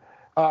 10-1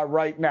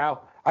 right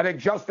now. I think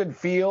Justin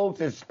Fields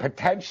is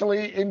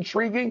potentially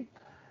intriguing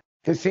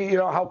to see,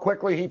 how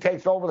quickly he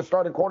takes over the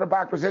starting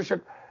quarterback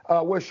position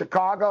with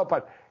Chicago.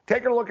 But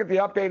taking a look at the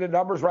updated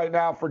numbers right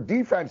now for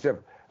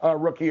defensive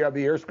rookie of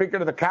the year.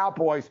 Speaking of the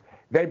Cowboys,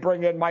 they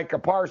bring in Micah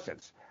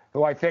Parsons,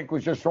 who I think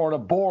was just sort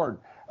of bored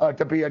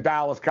to be a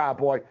Dallas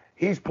Cowboy.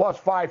 He's plus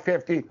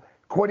 550.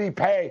 Kwity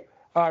Paye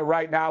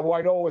right now, who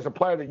I know was a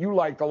player that you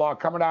liked a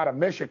lot coming out of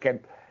Michigan.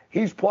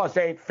 He's plus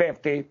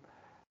 850.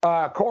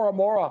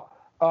 Koromora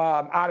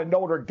out of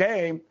Notre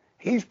Dame,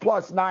 he's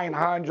plus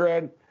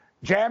 900.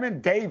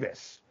 Jamin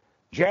Davis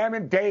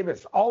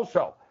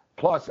also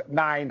plus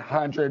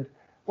 900.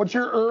 What's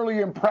your early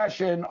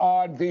impression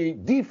on the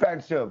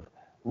defensive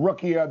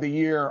rookie of the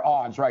year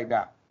odds right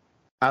now?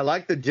 I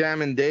like the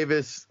Jamin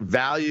Davis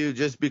value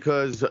just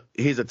because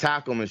he's a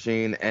tackle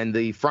machine, and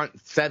the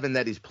front seven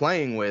that he's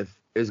playing with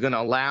is going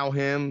to allow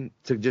him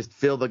to just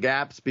fill the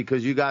gaps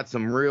because you got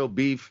some real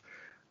beef.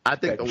 I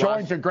think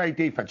joins a great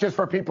defense. Just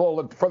for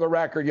people, for the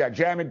record,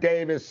 Jamin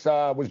Davis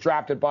was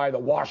drafted by the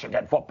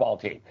Washington football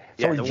team.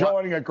 So he's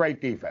joining a great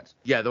defense.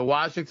 Yeah, the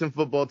Washington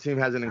football team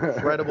has an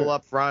incredible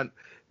up front,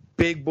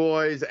 big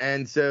boys,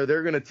 and so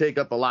they're going to take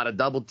up a lot of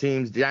double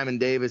teams. Jamin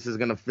Davis is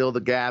going to fill the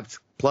gaps,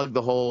 plug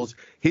the holes.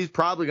 He's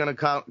probably going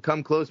to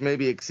come close,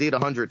 maybe exceed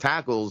 100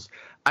 tackles.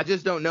 I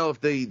just don't know if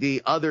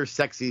the other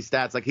sexy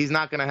stats, like he's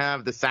not going to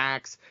have the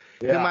sacks.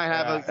 He might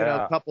have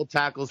a couple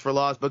tackles for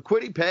loss, but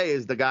Kwity Paye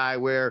is the guy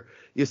where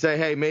you say,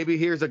 hey, maybe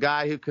here's a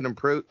guy who can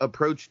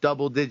approach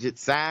double-digit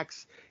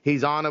sacks.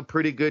 He's on a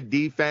pretty good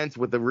defense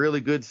with a really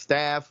good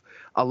staff,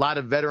 a lot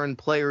of veteran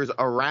players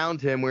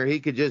around him where he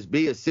could just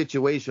be a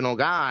situational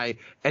guy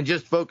and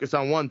just focus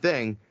on one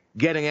thing,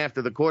 getting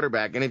after the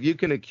quarterback. And if you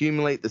can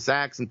accumulate the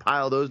sacks and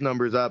pile those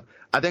numbers up,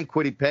 I think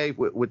Kwity Paye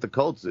with the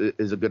Colts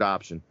is a good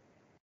option.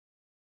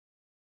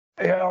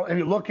 And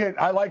you look at,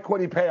 I like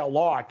Kwity Paye a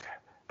lot.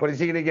 But is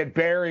he going to get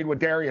buried with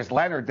Darius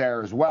Leonard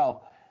there as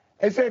well?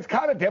 It's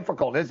kind of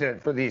difficult, isn't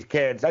it, for these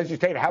kids? As you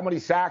stated, how many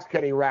sacks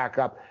can he rack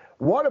up?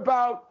 What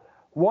about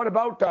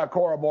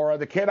Koromora,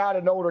 the kid out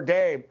of Notre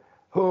Dame,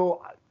 who,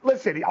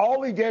 listen,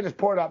 all he did is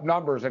put up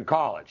numbers in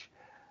college.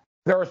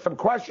 There was some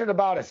question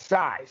about his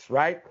size,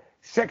 right?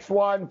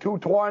 6'1",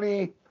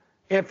 220,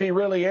 if he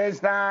really is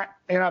that.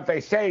 If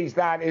they say he's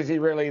that, is he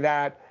really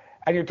that?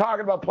 And you're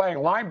talking about playing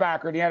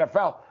linebacker in the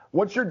NFL.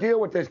 What's your deal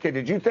with this kid?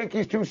 Did you think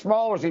he's too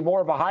small, or is he more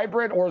of a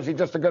hybrid, or is he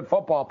just a good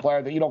football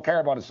player that you don't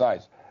care about his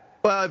size?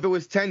 Well, if it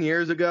was 10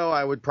 years ago,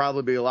 I would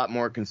probably be a lot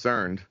more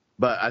concerned.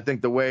 But I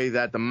think the way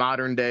that the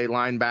modern-day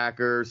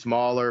linebacker,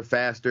 smaller,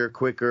 faster,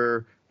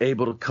 quicker,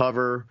 able to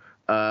cover,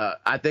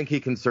 I think he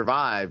can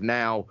survive.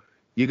 Now,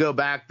 you go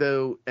back,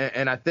 though,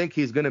 and I think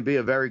he's going to be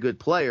a very good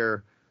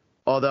player,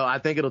 although I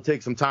think it'll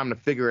take some time to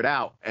figure it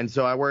out. And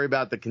so I worry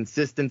about the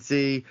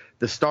consistency,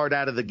 the start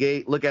out of the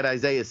gate. Look at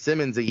Isaiah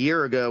Simmons a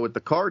year ago with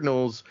the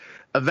Cardinals.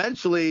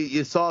 Eventually,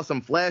 you saw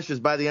some flashes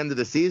by the end of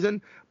the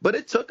season, but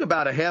it took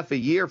about a half a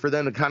year for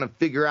them to kind of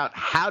figure out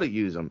how to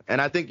use him. And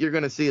I think you're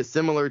going to see a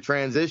similar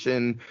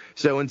transition.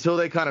 So until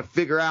they kind of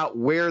figure out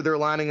where they're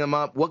lining him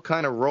up, what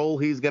kind of role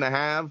he's going to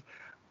have,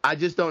 I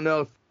just don't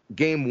know if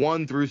game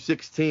 1 through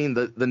 16,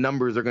 the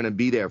numbers are going to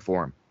be there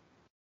for him.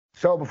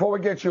 So before we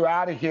get you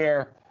out of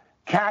here,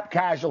 cap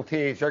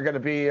casualties are going to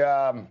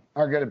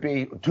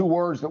be two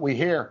words that we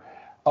hear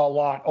a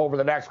lot over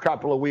the next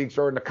couple of weeks,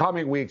 or in the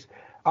coming weeks,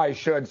 I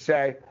should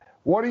say.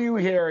 What are you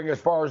hearing as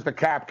far as the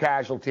cap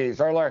casualties?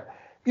 There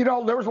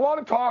was a lot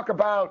of talk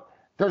about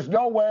there's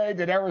no way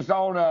that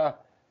Arizona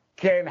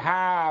can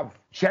have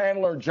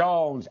Chandler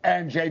Jones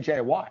and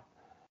J.J. Watt,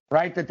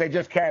 right? That they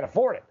just can't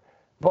afford it.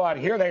 But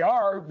here they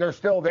are. They're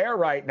still there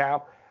right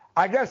now.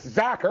 I guess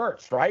Zach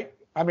Ertz, right?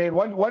 I mean,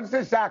 when's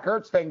this Zach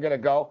Ertz thing going to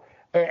go?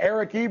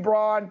 Eric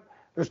Ebron,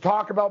 there's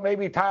talk about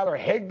maybe Tyler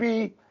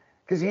Higbee,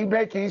 because he's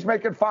making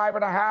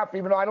 5.5,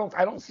 even though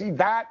I don't see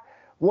that.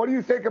 What do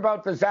you think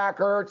about the Zach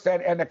Ertz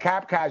and the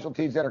cap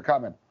casualties that are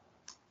coming?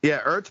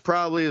 Yeah, Ertz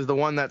probably is the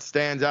one that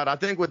stands out. I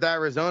think with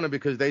Arizona,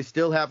 because they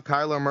still have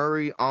Kyler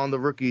Murray on the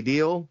rookie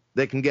deal,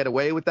 they can get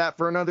away with that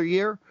for another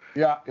year.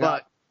 Yeah.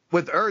 But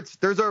with Ertz,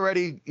 there's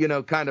already,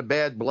 kind of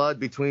bad blood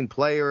between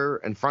player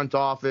and front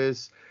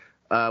office.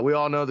 We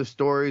all know the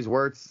stories,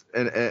 Wentz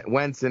and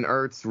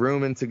Ertz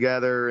rooming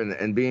together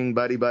and being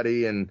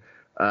buddy-buddy. And,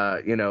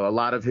 a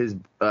lot of his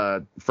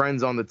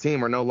friends on the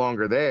team are no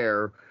longer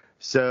there.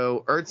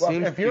 So Ertz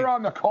seems if you're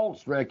on the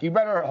Colts, Rick, you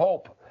better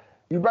hope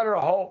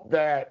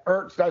that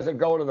Ertz doesn't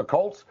go to the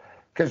Colts,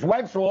 because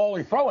Wentz will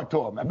only throw it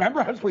to him. Remember,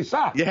 as we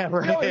saw. Yeah,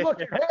 right.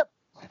 Look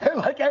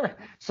at him.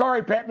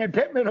 Sorry, Pittman.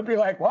 Pittman will be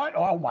like, what?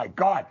 Oh, my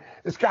God.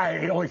 This guy,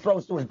 he only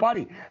throws to his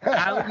buddy.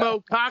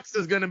 Alamo Cox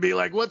is going to be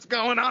like, what's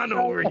going on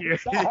over here?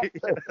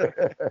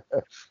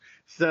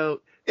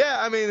 So, yeah,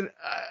 I mean,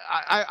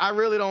 I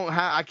really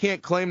I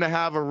can't claim to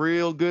have a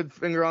real good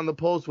finger on the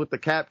pulse with the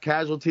cap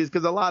casualties,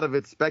 because a lot of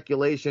it's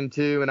speculation,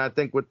 too. And I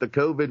think with the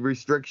COVID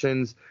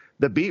restrictions,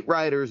 the beat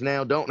writers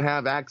now don't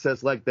have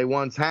access like they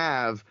once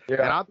have.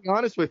 Yeah. And I'll be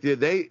honest with you,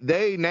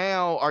 they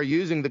now are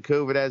using the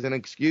COVID as an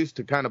excuse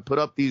to kind of put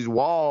up these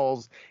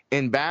walls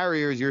and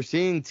barriers. You're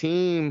seeing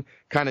team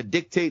kind of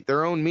dictate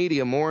their own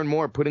media more and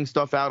more, putting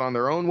stuff out on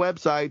their own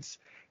websites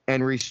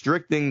and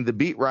restricting the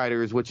beat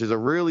writers, which is a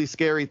really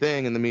scary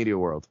thing in the media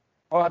world.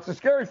 Well, it's a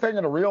scary thing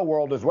in the real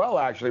world as well,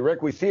 actually,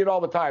 Rick. We see it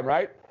all the time,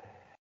 right?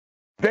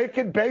 They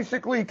can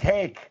basically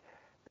take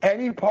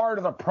any part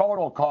of the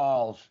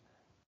protocols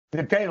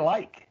that they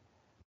like,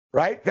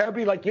 right? They'll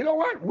be like, you know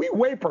what? We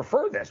way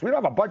prefer this. We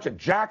don't have a bunch of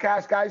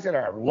jackass guys in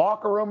our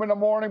locker room in the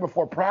morning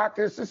before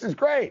practice. This is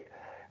great,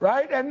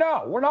 right? And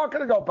no, we're not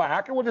going to go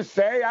back, and we'll just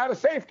say out of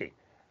safety.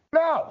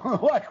 No,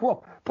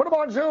 we'll put them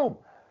on Zoom.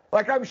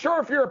 I'm sure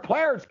if you're a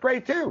player, it's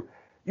great too.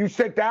 You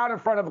sit down in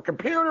front of a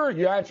computer,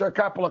 you answer a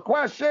couple of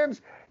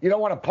questions. You don't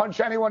want to punch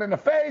anyone in the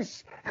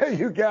face.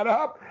 You get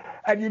up,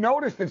 and you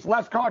notice it's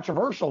less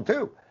controversial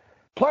too.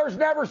 Players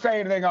never say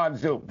anything on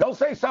Zoom. They'll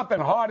say something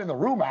hot in the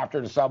room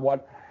after to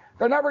someone.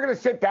 They're never going to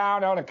sit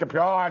down on a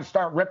computer and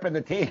start ripping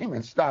the team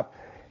and stuff.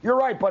 You're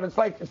right, but it's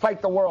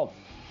like the world.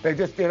 They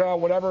just,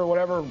 whatever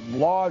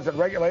laws and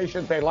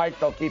regulations they like,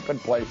 they'll keep in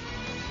place.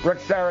 Rick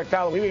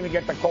Serritella, we didn't even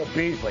get to Cole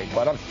Beasley,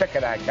 but I'm sick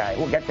of that guy.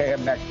 We'll get to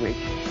him next week.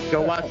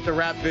 Go watch the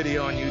rap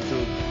video on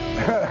YouTube.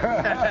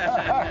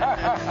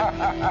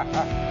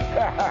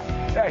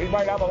 Yeah, he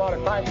might have a lot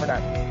of time for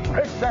that.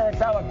 Rick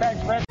Serritella,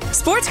 thanks, Rick.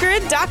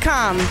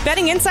 SportsGrid.com.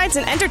 Betting insights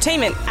and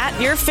entertainment at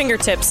your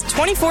fingertips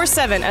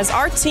 24/7 as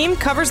our team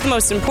covers the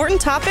most important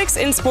topics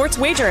in sports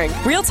wagering.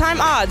 Real-time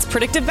odds,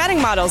 predictive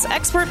betting models,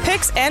 expert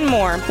picks, and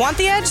more. Want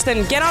the edge?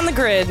 Then get on the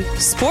grid.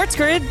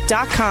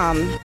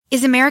 SportsGrid.com.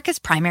 Is America's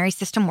primary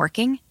system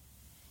working?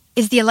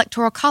 Is the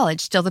Electoral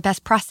College still the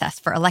best process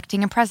for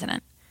electing a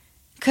president?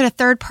 Could a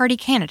third-party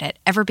candidate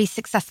ever be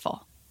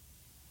successful?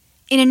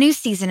 In a new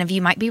season of You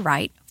Might Be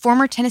Right,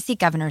 former Tennessee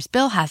governors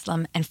Bill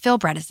Haslam and Phil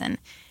Bredesen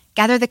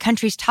gather the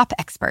country's top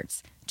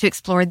experts to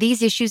explore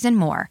these issues and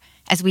more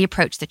as we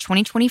approach the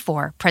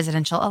 2024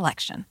 presidential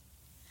election.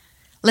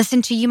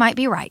 Listen to You Might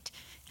Be Right,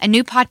 a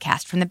new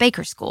podcast from the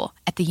Baker School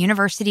at the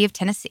University of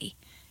Tennessee,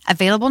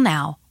 available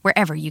now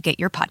wherever you get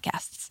your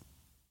podcasts.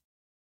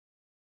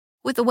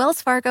 With the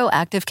Wells Fargo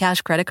Active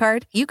Cash Credit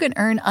Card, you can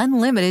earn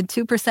unlimited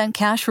 2%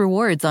 cash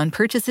rewards on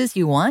purchases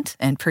you want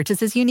and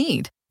purchases you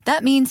need.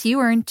 That means you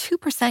earn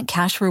 2%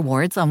 cash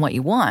rewards on what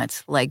you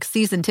want, like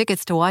season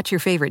tickets to watch your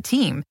favorite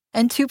team,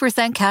 and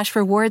 2% cash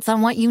rewards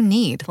on what you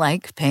need,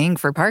 like paying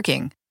for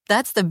parking.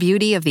 That's the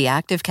beauty of the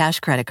Active Cash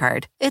credit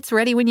card. It's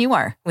ready when you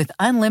are with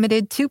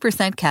unlimited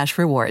 2% cash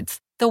rewards.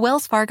 The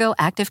Wells Fargo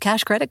Active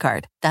Cash credit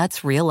card.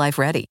 That's real life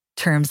ready.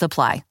 Terms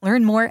apply.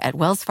 Learn more at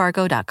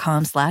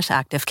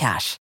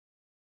wellsfargo.com/activecash.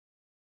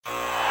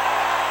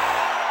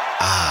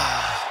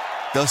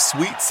 The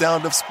sweet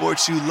sound of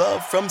sports you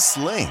love from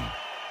Sling.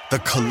 The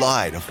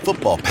collide of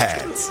football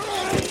pads.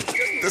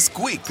 The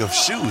squeak of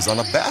shoes on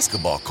a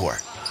basketball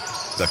court.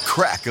 The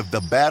crack of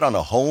the bat on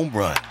a home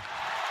run.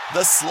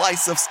 The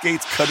slice of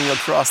skates cutting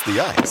across the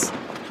ice.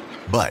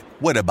 But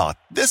what about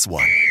this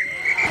one?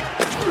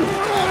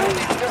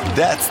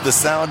 That's the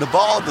sound of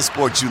all the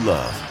sports you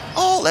love,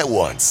 all at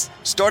once.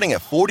 Starting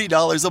at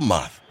 $40 a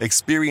month.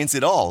 Experience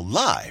it all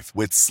live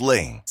with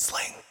Sling.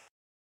 Sling.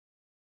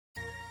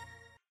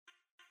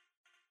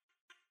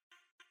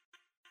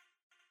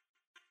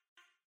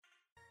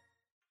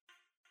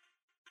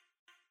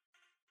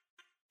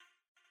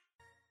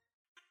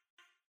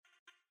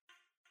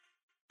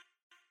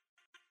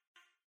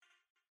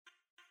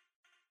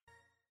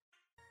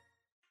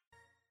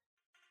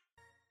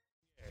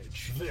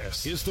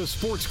 This is the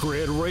Sports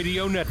Grid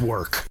Radio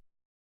Network.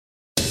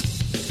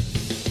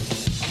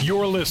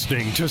 You're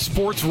listening to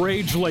Sports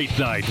Rage Late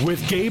Night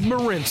with Gabe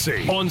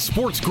Morency on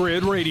Sports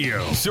Grid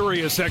Radio,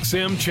 Sirius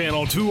XM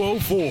Channel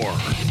 204.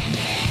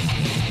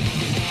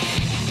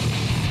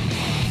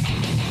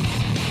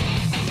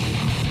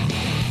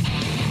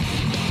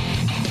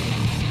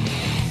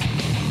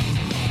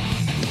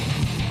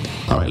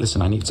 All right,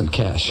 listen, I need some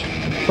cash.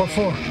 What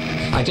for?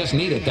 I just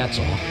need it, that's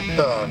all.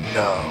 Oh,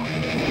 no.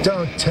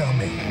 Don't tell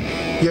me.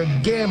 You're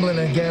gambling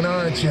again,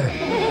 aren't you?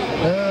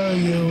 Oh,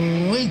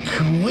 you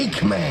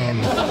weak man.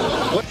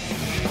 What?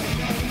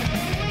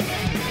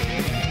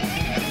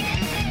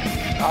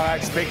 All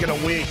right, speaking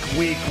of weak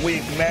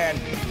men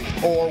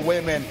or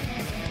women,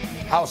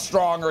 how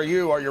strong are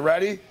you? Are you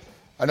ready?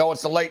 I know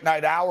it's the late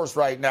night hours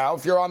right now.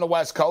 If you're on the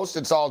West Coast,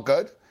 it's all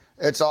good.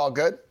 It's all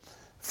good.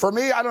 For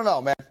me, I don't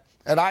know, man.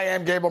 And I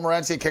am Gabriel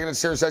Morency, kicking it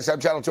Sirius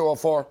XM Channel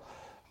 204,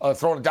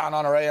 throwing it down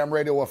on our AM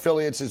radio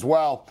affiliates as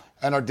well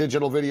and our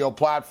digital video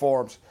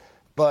platforms.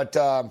 But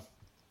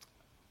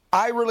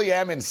I really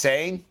am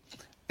insane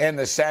in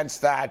the sense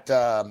that,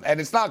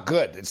 and it's not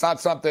good. It's not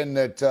something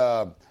that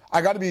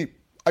I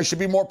should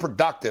be more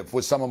productive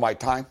with some of my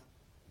time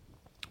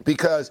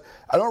because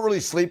I don't really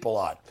sleep a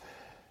lot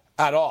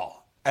at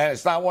all. And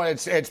it's not one,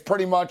 it's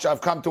pretty much,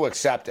 I've come to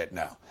accept it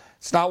now.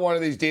 It's not one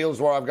of these deals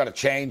where I've got to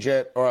change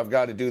it or I've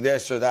got to do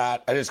this or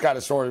that. I just got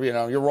to sort of,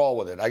 you roll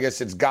with it. I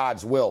guess it's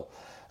God's will,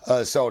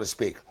 so to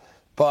speak.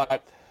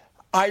 But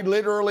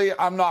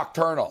I'm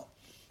nocturnal.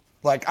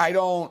 Like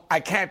I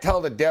can't tell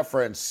the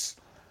difference.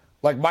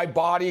 Like my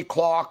body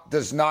clock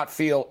does not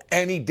feel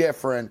any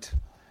different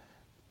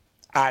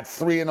at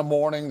 3 in the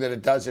morning than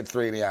it does at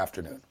 3 in the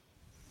afternoon.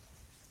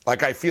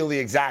 Like I feel the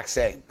exact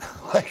same.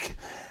 Like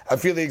I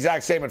feel the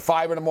exact same at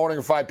 5 in the morning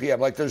or 5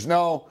 p.m. Like there's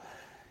no...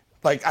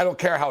 Like, I don't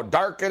care how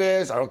dark it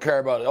is. I don't care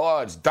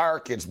about, it's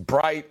dark, it's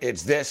bright,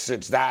 it's this,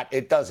 it's that.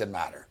 It doesn't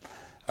matter.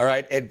 All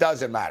right? It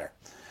doesn't matter.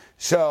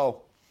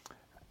 So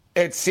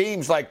it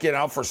seems like,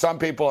 for some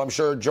people, I'm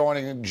sure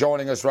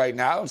joining us right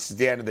now, it's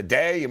the end of the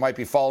day. You might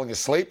be falling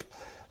asleep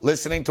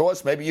listening to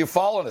us. Maybe you've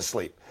fallen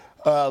asleep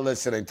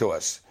listening to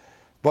us.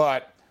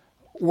 But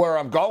where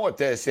I'm going with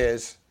this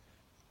is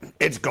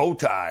it's go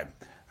time.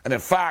 And in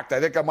fact, I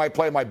think I might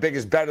play my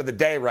biggest bet of the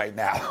day right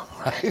now.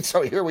 Right?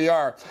 So here we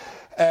are.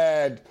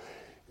 And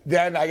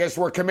then I guess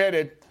we're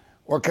committed.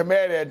 We're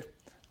committed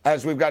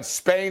as we've got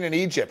Spain and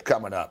Egypt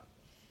coming up.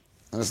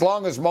 And as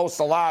long as Mo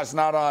Salah's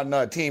not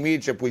on Team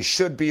Egypt, we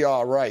should be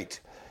all right.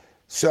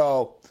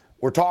 So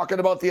we're talking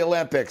about the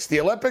Olympics.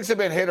 The Olympics have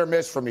been hit or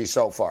miss for me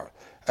so far.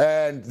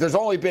 And there's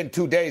only been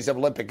 2 days of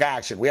Olympic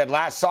action. We had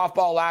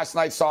softball last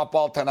night,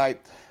 softball tonight,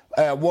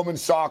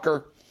 women's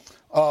soccer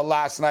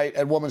last night,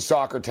 and women's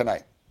soccer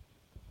tonight.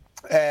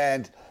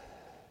 And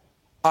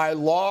I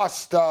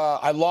lost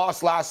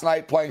last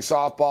night playing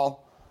softball.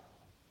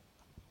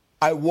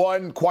 I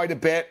won quite a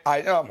bit.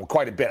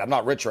 Quite a bit. I'm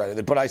not rich or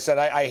anything, but I said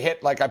I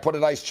hit, I put a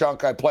nice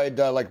chunk. I played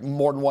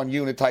more than one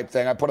unit type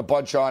thing. I put a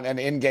bunch on, and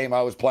in game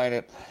I was playing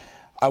it.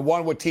 I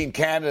won with Team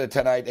Canada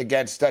tonight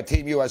against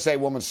Team USA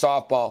women's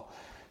softball.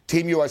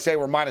 Team USA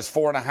were minus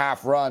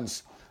 4.5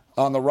 runs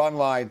on the run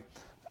line,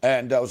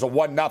 and it was a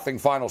 1-0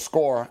 final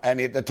score, and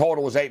the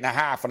total was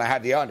 8.5, and I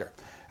had the under.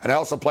 And I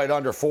also played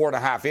under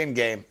 4.5 in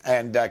game,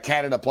 and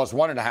Canada plus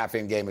 1.5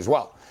 in game as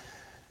well.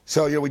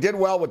 So we did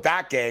well with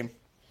that game.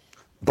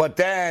 But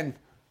then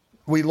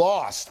we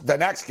lost the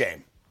next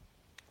game.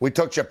 We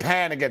took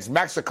Japan against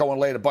Mexico and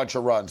laid a bunch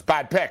of runs.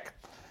 Bad pick.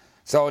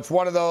 So it's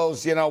one of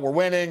those, we're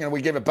winning and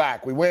we give it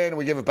back. We win and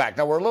we give it back.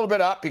 Now, we're a little bit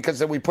up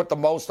because we put the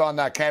most on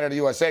that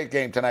Canada-USA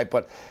game tonight.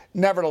 But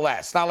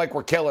nevertheless, it's not like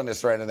we're killing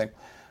this or anything.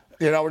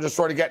 We're just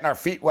sort of getting our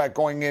feet wet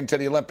going into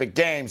the Olympic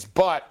Games.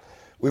 But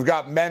we've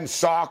got men's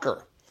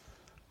soccer.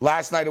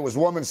 Last night it was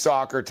women's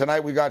soccer. Tonight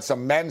we got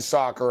some men's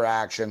soccer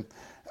action.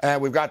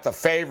 And we've got the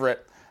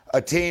favorite,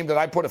 a team that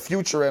I put a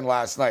future in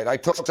last night. I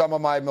took some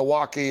of my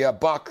Milwaukee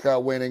Buck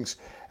winnings,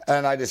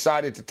 and I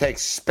decided to take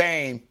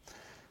Spain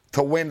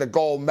to win the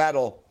gold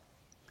medal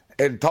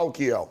in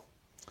Tokyo.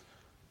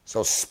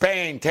 So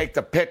Spain take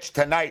the pitch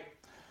tonight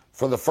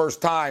for the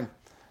first time,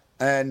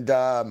 and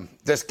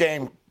this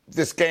game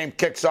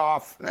kicks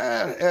off.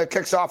 It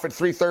kicks off at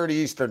 3:30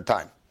 Eastern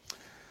time.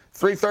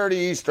 3:30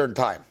 Eastern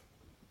time.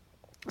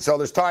 So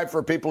there's time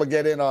for people to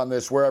get in on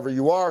this wherever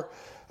you are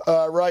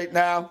right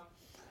now.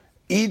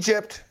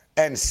 Egypt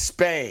and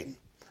Spain.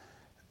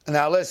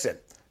 Now listen,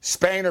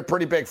 Spain are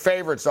pretty big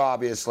favorites,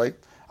 obviously.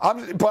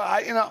 But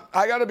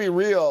I got to be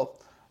real.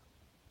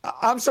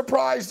 I'm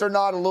surprised they're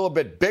not a little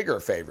bit bigger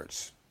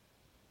favorites.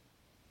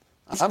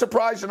 I'm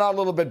surprised they're not a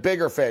little bit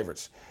bigger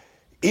favorites.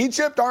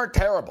 Egypt aren't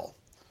terrible,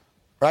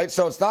 right?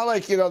 So it's not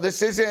like,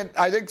 this isn't,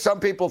 I think some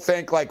people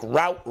think like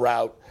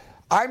route.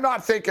 I'm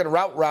not thinking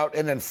route.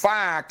 And in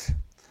fact,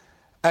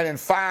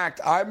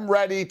 I'm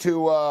ready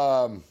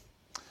to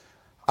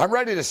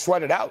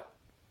sweat it out.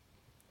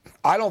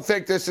 I don't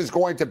think this is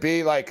going to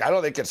be I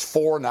don't think it's 4-0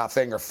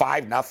 or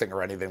 5-0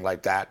 or anything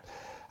like that.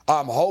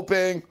 I'm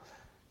hoping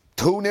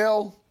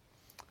 2-0.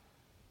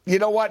 You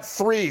know what?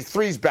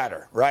 Three's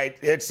better, right?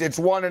 It's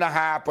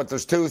 1.5, but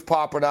there's 2s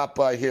popping up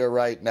here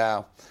right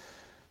now.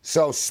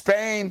 So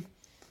Spain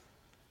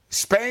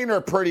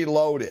are pretty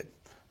loaded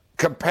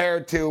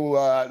compared to,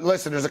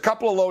 listen, there's a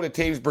couple of loaded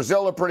teams.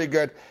 Brazil are pretty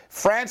good.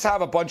 France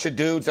have a bunch of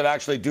dudes that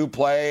actually do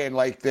play in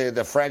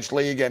the French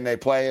league, and they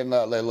play in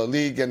the La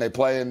Ligue, and they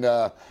play in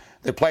the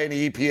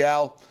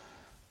EPL.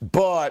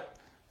 But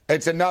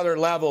it's another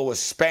level with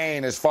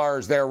Spain as far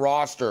as their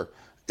roster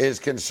is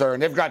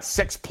concerned. They've got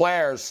 6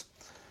 players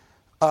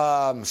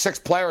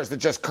that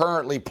just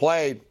currently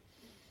played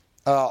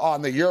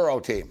on the Euro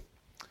team.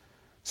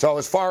 So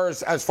as far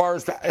as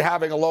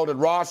having a loaded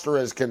roster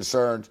is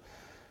concerned,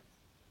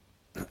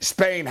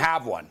 Spain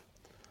have one.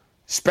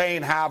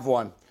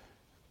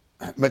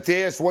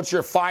 Matthias, what's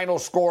your final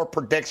score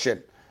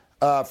prediction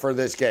for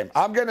this game?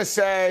 I'm going to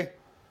say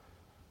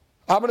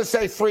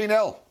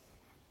 3-0.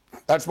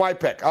 That's my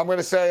pick. I'm going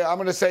to say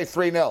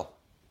 3-0.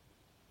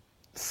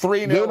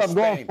 3-0 Dude, I'm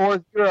Spain.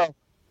 going 4-0.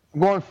 I'm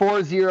going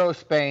 4-0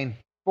 Spain.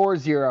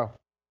 4-0.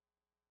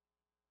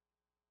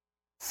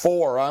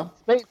 4, huh?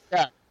 Spain's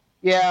stacked.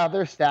 Yeah,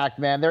 they're stacked,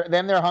 man.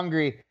 They're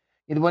hungry.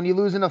 When you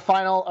lose in a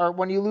final, or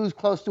when you lose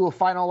close to a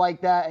final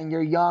like that, and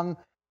you're young,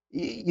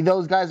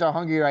 those guys are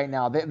hungry right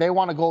now. They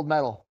want a gold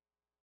medal.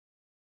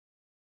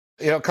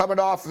 Coming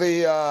off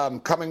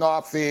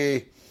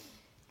the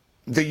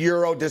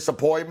Euro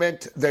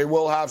disappointment, they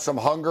will have some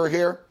hunger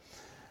here.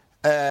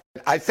 And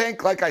I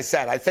think, like I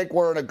said,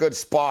 we're in a good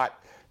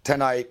spot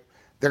tonight.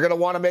 They're going to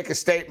want to make a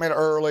statement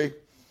early.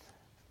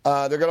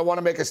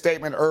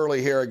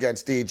 Here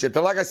against Egypt.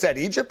 And like I said,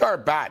 Egypt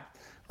aren't bad,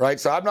 right?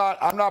 So I'm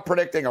not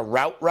predicting a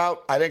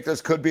route. I think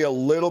this could be a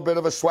little bit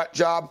of a sweat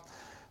job.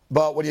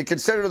 But when you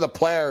consider the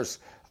players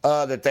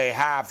that they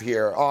have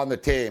here on the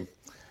team,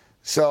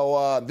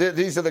 so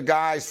these are the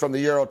guys from the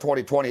Euro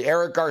 2020: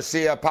 Eric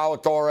Garcia, Pau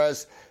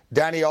Torres,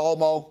 Dani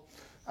Olmo.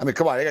 I mean,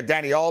 come on, they got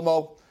Dani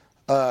Olmo,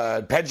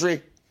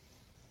 Pedri,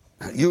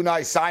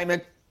 Unai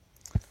Simon.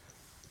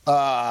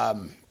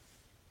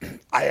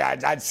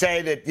 I'd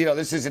say that,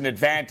 this is an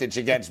advantage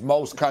against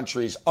most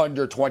countries'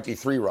 under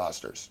 23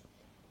 rosters.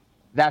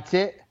 That's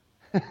it?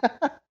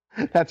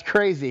 That's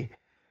crazy.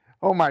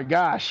 Oh, my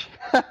gosh.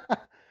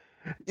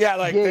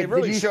 Yeah, they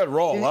really should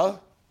roll, huh?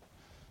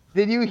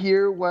 Did you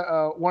hear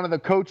what one of the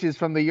coaches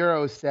from the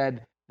Euros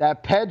said?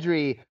 That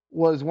Pedri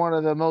was one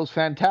of the most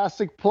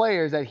fantastic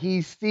players that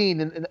he's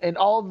seen in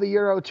all of the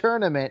Euro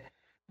tournament.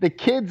 The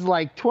kid's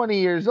 20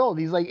 years old.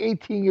 He's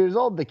 18 years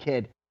old, the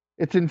kid.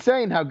 It's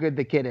insane how good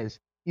the kid is.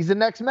 He's the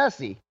next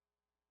Messi.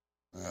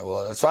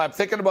 Well, that's why I'm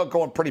thinking about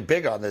going pretty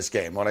big on this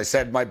game. When I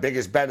said my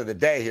biggest bet of the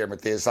day here,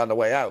 Matthias, on the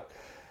way out.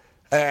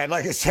 And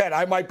like I said,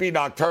 I might be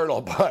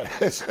nocturnal, but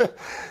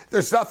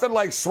there's nothing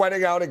like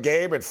sweating out a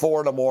game at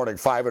 4 a.m,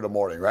 5 a.m,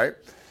 right?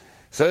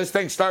 So this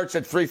thing starts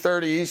at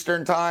 3:30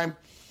 Eastern time,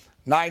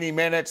 90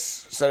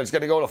 minutes. So it's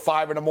going to go to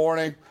 5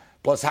 a.m,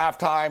 plus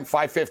halftime,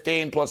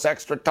 5:15, plus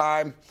extra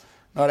time.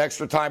 Not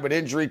extra time, but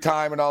injury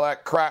time and all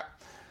that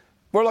crap.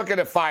 We're looking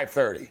at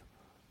 5:30.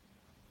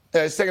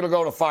 This thing will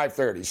go to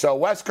 5:30. So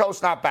West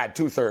Coast, not bad,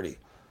 2:30.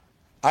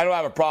 I don't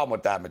have a problem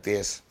with that,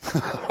 Matthias.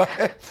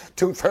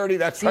 2:30,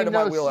 that's right in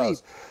my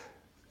wheelhouse.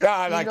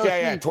 Yeah,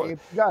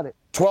 got it.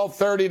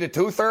 12:30 to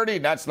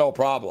 2:30, that's no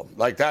problem.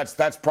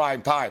 That's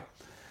prime time.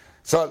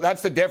 So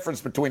that's the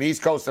difference between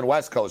East Coast and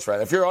West Coast, right?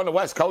 If you're on the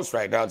West Coast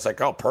right now, it's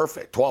oh,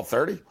 perfect,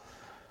 12:30.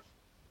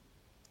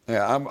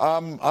 Yeah,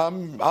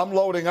 I'm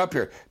loading up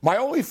here. My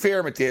only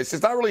fear, Matthias,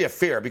 is not really a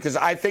fear because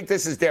I think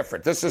this is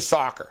different. This is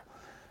soccer,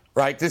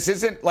 right? This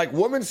isn't like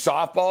women's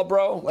softball,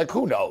 bro.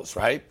 Who knows,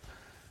 right?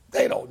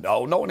 They don't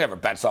know. No one ever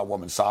bets on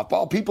women's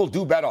softball. People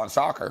do bet on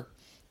soccer.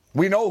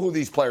 We know who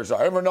these players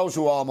are. Everyone knows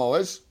who Olmo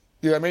is.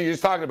 You know what I mean? You're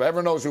just talking about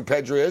everyone knows who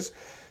Pedri is.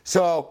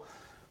 So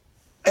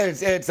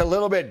it's a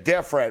little bit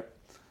different.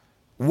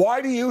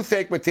 Why do you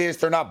think, Matthias,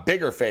 they're not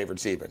bigger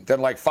favorites even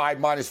than 5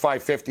 minus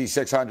 550,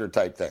 600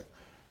 type thing?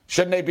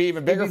 Shouldn't they be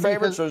even bigger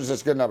favorites, or is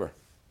this a good number?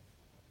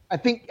 I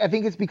think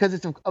it's because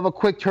it's of a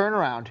quick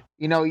turnaround.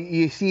 You know,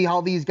 you see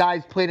how these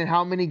guys played in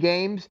how many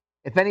games.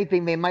 If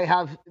anything, they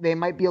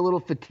might be a little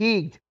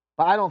fatigued,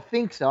 but I don't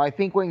think so. I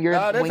think when you're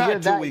they've when had you're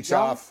 2 that weeks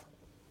young, off.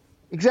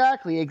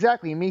 Exactly.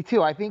 Me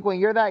too. I think when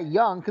you're that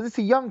young, because it's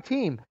a young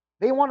team,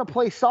 they want to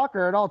play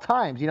soccer at all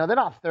times. You know, they're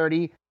not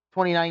 30,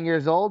 29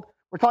 years old.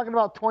 We're talking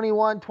about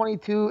 21,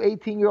 22,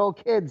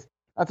 18-year-old kids.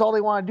 That's all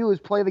they want to do is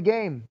play the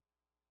game.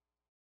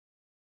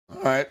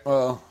 All right.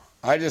 Well,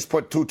 I just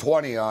put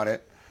 220 on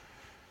it.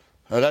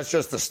 That's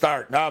just the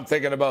start. Now I'm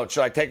thinking about,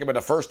 should I take them in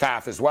the first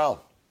half as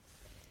well?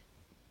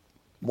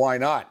 Why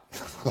not?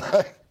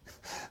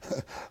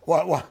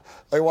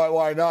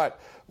 Why not?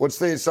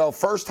 So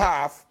first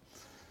half,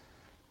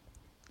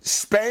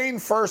 Spain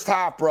first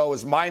half, bro,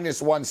 is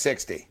minus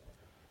 160.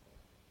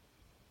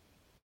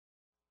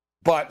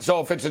 But so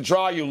if it's a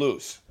draw, you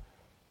lose.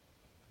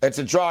 It's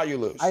a draw, you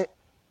lose.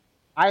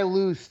 I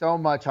lose so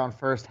much on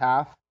first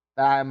half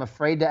that I'm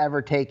afraid to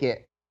ever take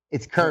it.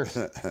 It's cursed.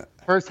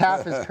 First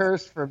half is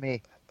cursed for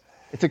me.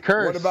 It's a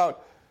curse.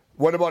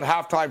 What about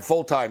halftime,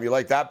 full time? You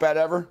like that bet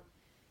ever?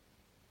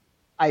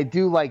 I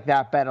do like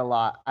that bet a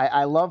lot.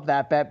 I love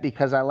that bet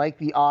because I like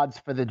the odds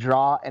for the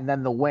draw and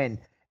then the win.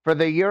 For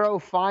the Euro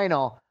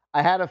final,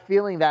 I had a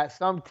feeling that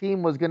some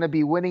team was going to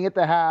be winning at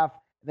the half.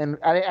 Then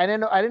I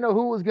didn't know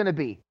who it was going to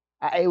be.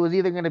 It was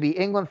either going to be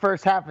England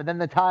first half and then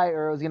the tie,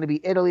 or it was going to be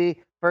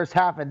Italy first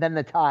half and then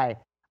the tie.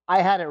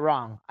 I had it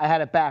wrong. I had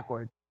it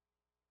backwards.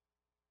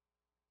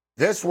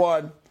 This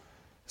one,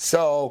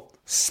 so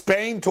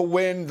Spain to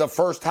win the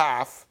first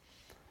half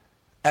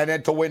and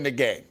then to win the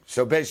game.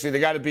 So basically, they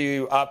got to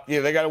be up.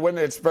 They got to win.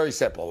 It's very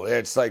simple.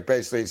 It's like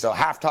basically, so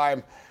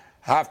halftime,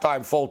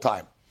 full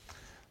time,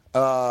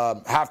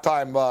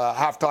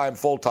 halftime,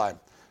 full time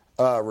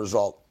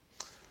result.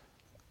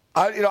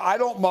 I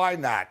don't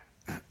mind that.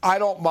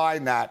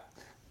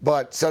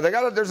 But so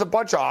there's a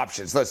bunch of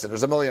options. Listen,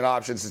 there's a million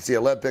options. It's the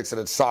Olympics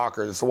and it's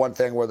soccer. It's the one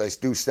thing where they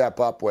do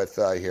step up with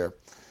here.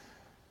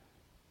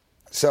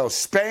 So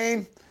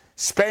Spain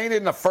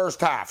in the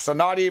first half. So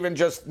not even.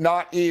 That's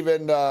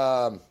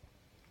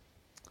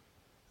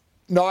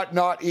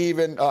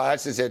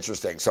just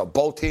interesting. So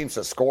both teams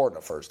have scored in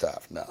the first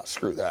half. No,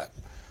 screw that.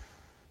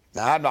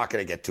 Now I'm not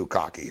going to get too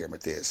cocky here,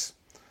 Matthias.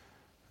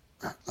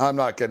 I'm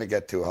not going to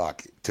get too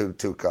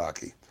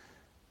cocky.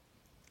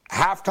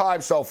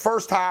 Halftime. So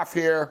first half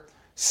here,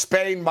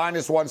 Spain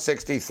minus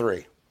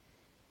 163.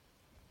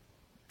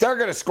 They're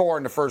going to score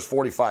in the first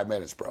 45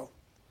 minutes, bro.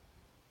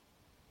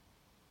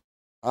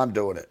 I'm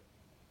doing it.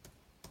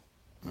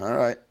 All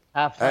right.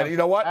 Halftime, and you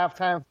know what?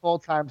 Halftime,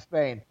 full-time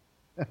Spain.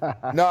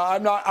 No,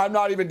 I'm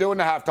not even doing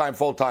the halftime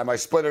full-time. I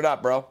split it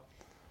up, bro.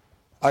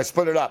 Like,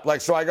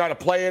 so I got to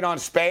play in on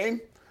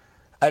Spain,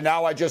 and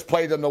now I just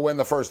played them to win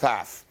the first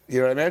half. You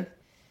know what I mean?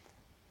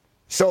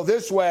 So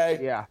this way,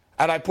 yeah.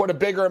 And I put a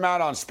bigger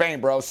amount on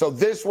Spain, bro. So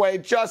this way,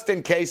 just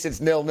in case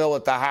it's 0-0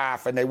 at the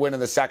half and they win in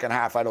the second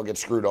half, I don't get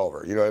screwed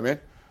over. You know what I mean?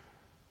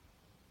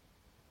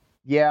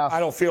 Yeah.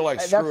 I don't feel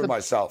like screwing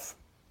myself.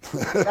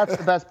 That's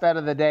the best bet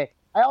of the day.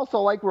 I also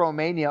like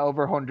Romania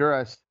over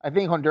Honduras. I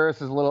think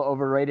Honduras is a little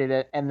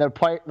overrated, and the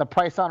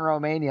price on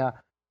Romania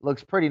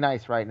looks pretty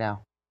nice right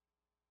now.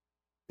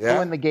 Yeah. To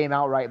win the game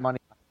outright money.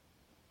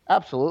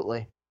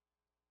 Absolutely.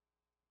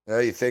 Yeah,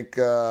 you think,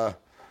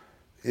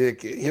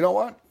 you know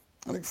what?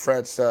 I think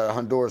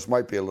Honduras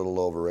might be a little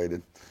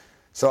overrated.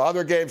 So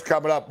other games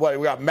coming up.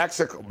 We got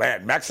Mexico.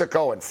 Man,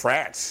 Mexico and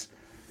France.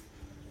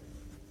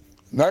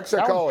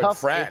 Mexico and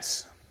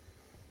France.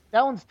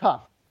 That one's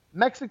tough.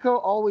 Mexico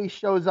always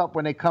shows up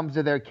when it comes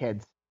to their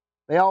kids.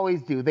 They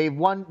always do. They've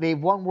won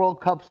World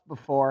Cups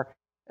before.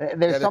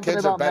 There's something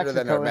about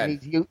Mexico and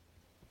these youth.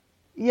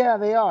 Yeah,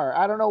 they are.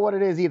 I don't know what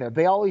it is either.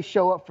 They always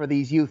show up for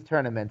these youth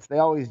tournaments. They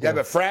always do. Yeah,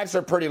 but France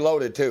are pretty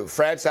loaded too.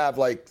 France have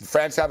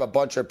a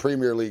bunch of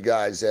Premier League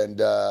guys and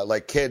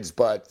like kids,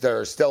 but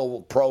they're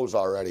still pros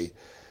already.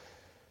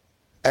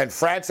 And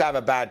France have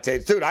a bad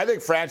taste. Dude, I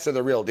think France are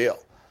the real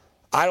deal.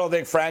 I don't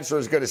think France are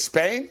as good as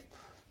Spain,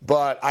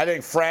 but I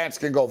think France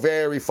can go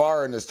very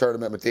far in this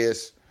tournament,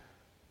 Matthias.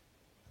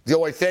 The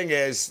only thing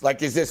is,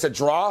 like, is this a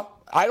draw?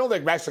 I don't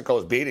think Mexico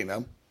is beating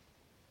them.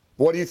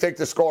 What do you think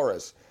the score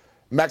is?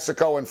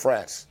 Mexico and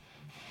France.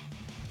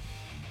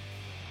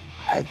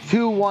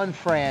 2-1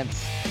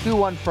 France.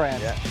 2-1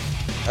 France. Yeah,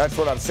 that's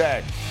what I'm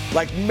saying.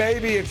 Like,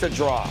 maybe it's a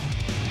draw.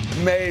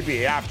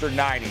 Maybe after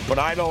 90, but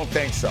I don't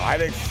think so. I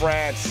think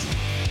France.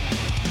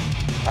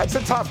 That's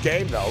a tough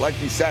game, though. Like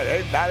you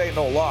said, that ain't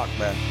no luck,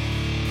 man.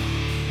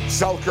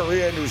 South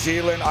Korea, New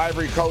Zealand,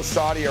 Ivory Coast,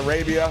 Saudi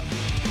Arabia,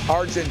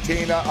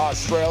 Argentina,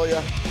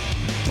 Australia.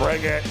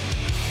 Bring it.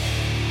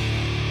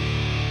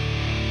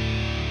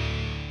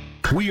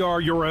 We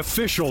are your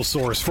official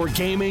source for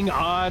gaming,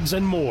 odds,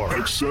 and more.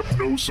 Except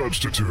no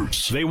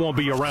substitutes. They won't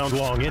be around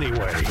long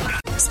anyway.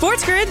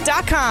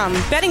 SportsGrid.com.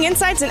 Betting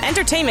insights and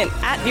entertainment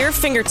at your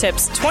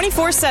fingertips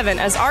 24/7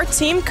 as our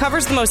team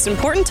covers the most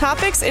important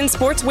topics in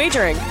sports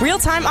wagering.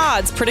 Real-time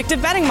odds,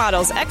 predictive betting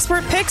models,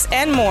 expert picks,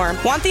 and more.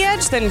 Want the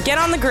edge? Then get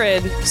on the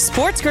grid.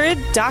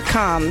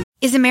 SportsGrid.com.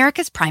 Is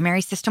America's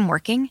primary system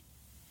working?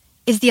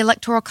 Is the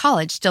Electoral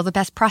College still the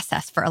best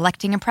process for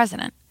electing a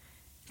president?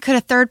 Could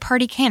a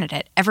third-party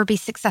candidate ever be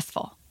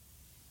successful?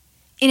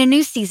 In a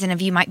new season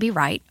of You Might Be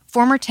Right,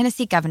 former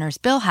Tennessee governors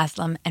Bill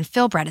Haslam and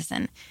Phil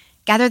Bredesen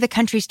gather the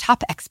country's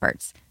top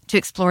experts to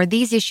explore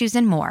these issues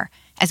and more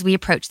as we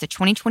approach the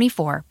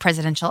 2024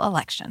 presidential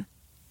election.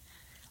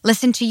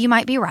 Listen to You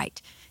Might Be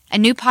Right, a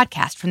new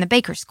podcast from the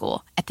Baker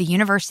School at the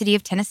University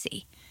of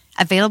Tennessee,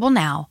 available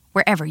now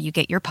wherever you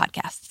get your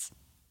podcasts.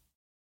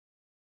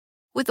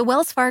 With the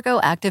Wells Fargo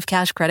Active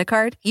Cash Credit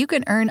Card, you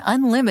can earn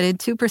unlimited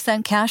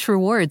 2% cash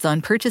rewards on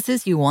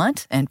purchases you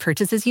want and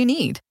purchases you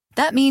need.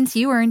 That means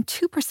you earn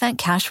 2%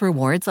 cash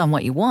rewards on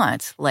what you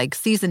want, like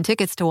season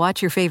tickets to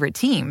watch your favorite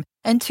team,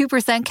 and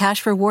 2%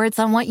 cash rewards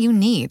on what you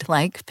need,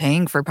 like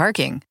paying for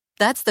parking.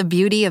 That's the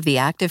beauty of the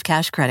Active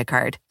Cash Credit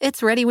Card.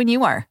 It's ready when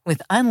you are,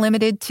 with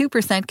unlimited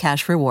 2%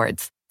 cash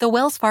rewards. The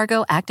Wells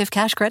Fargo Active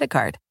Cash Credit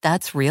Card.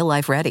 That's real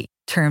life ready.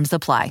 Terms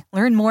apply.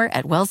 Learn more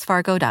at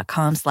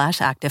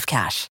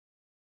wellsfargo.com/activecash.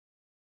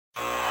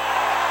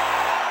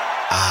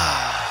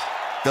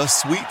 The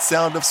sweet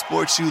sound of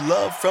sports you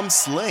love from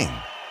Sling.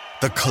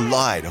 The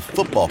collide of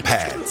football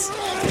pads.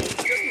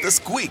 The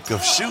squeak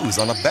of shoes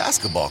on a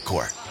basketball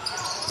court.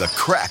 The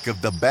crack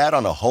of the bat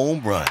on a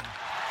home run.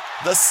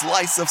 The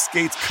slice of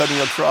skates cutting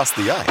across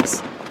the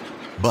ice.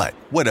 But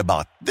what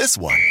about this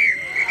one?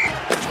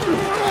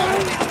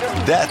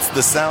 That's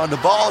the sound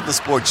of all the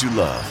sports you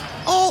love,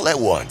 all at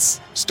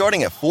once.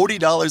 Starting at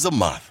 $40 a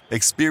month.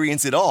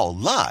 Experience it all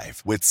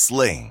live with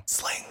Sling.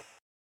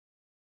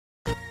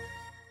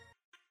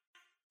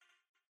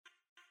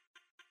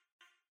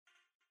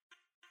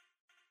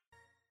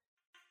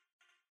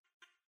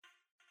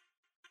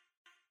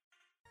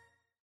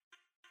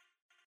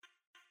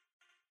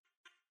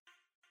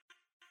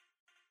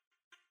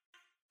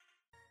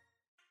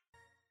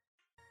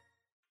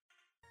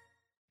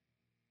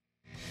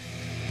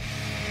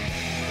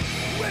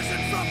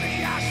 Risen from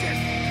the ashes,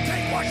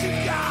 take what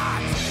you've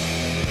got.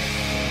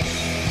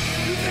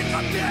 You think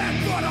I'm dead,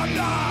 but I'm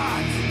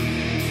not.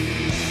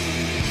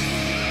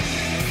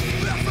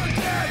 Left for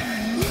dead,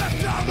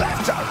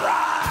 left to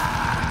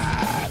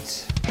right.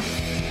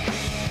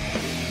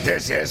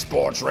 This is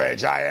Sports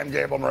Rage. I am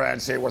Gabriel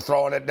Morency. We're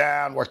throwing it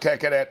down. We're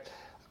kicking it.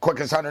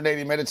 Quickest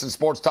 180 minutes in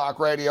sports talk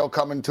radio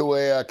coming to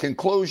a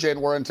conclusion.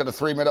 We're into the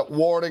 3-minute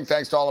warning.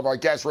 Thanks to all of our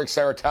guests, Rick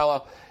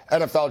Saratella,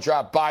 NFL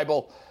Draft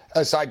Bible,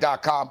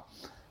 SI.com.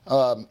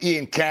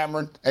 Ian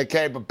Cameron,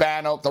 a.k.a.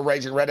 Babano, the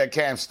Raging Redhead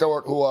Cam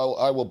Stewart, who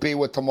I will be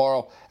with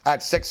tomorrow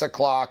at 6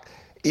 o'clock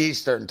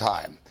Eastern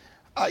time.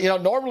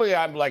 Normally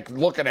I'm like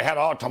looking ahead.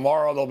 Oh,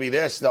 tomorrow there'll be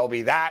this, there'll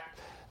be that.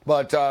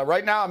 But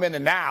right now I'm in the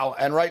now,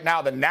 and right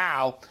now the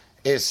now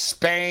is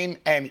Spain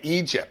and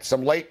Egypt.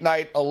 Some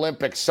late-night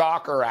Olympic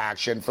soccer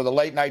action for the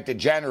late-night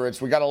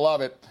degenerates. We got to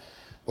love it.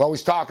 We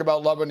always talk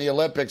about loving the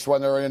Olympics when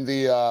they're in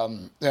the,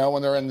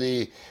 when they're in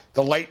the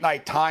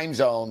late-night time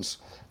zones.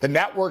 The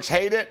networks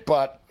hate it,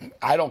 but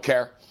I don't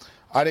care.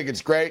 I think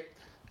it's great,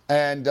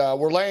 and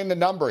we're laying the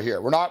number here.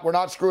 We're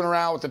not screwing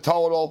around with the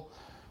total.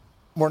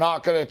 We're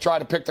not going to try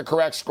to pick the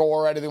correct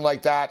score or anything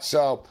like that.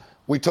 So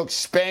we took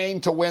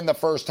Spain to win the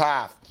first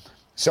half.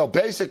 So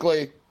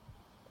basically,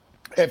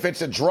 if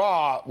it's a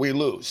draw, we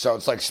lose. So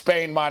it's like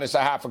Spain minus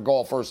a half a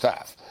goal first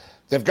half.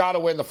 They've got to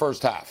win the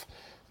first half.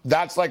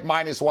 That's like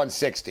minus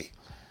 160.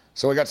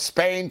 So we got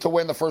Spain to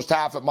win the first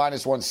half at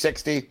minus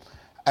 160,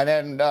 and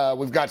then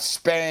we've got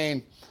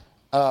Spain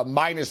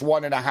minus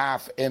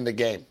 1.5 in the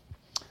game.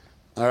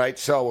 All right,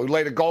 so we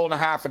laid a goal and a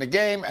half in the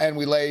game, and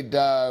we laid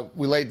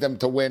them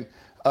to win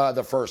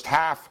the first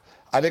half.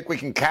 I think we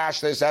can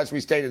cash this. As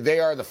we stated, they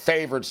are the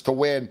favorites to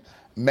win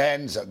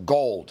men's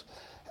gold.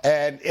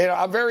 And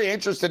I'm very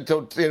interested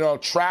to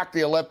track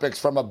the Olympics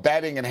from a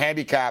betting and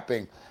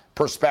handicapping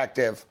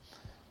perspective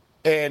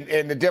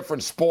in the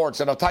different sports.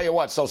 And I'll tell you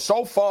what,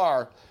 so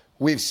far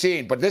we've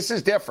seen, but this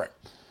is different.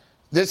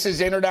 This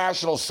is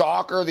international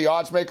soccer. The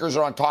odds makers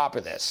are on top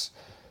of this.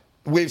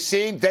 We've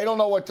seen they don't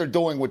know what they're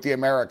doing with the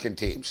American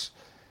teams.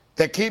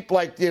 They keep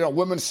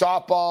women's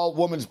softball,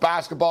 women's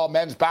basketball,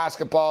 men's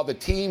basketball, the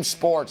team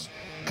sports,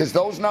 because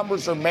those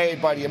numbers are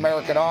made by the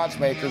American odds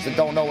makers that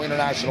don't know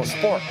international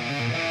sport.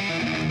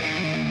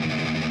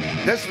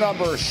 This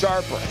number is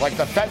sharper, like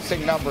the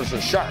fencing numbers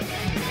are sharp.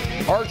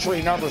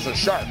 Archery numbers are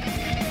sharp.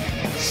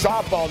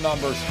 Softball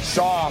numbers,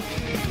 soft.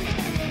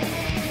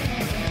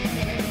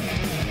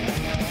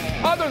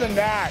 Other than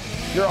that,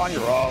 you're on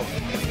your own.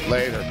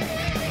 Later.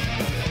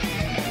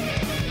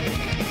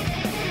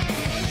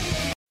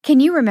 Can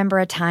you remember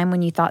a time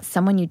when you thought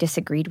someone you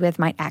disagreed with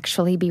might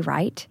actually be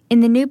right?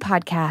 In the new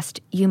podcast,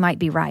 You Might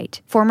Be Right,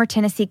 former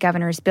Tennessee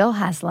governors Bill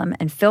Haslam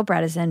and Phil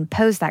Bredesen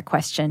pose that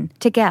question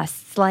to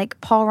guests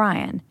like Paul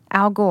Ryan,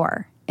 Al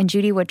Gore, and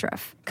Judy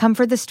Woodruff. Come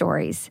for the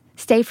stories,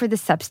 stay for the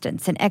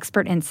substance and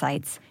expert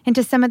insights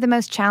into some of the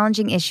most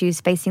challenging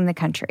issues facing the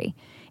country,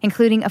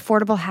 including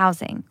affordable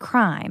housing,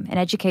 crime, and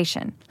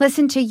education.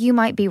 Listen to You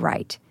Might Be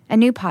Right, a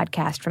new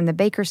podcast from the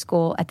Baker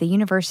School at the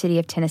University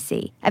of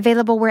Tennessee,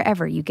 available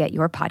wherever you get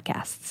your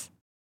podcasts.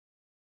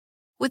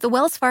 With the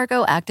Wells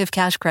Fargo Active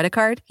Cash Credit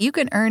Card, you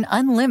can earn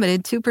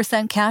unlimited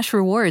 2% cash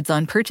rewards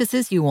on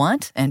purchases you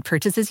want and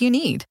purchases you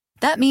need.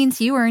 That means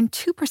you earn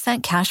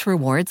 2% cash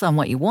rewards on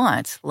what you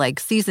want, like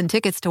season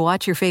tickets to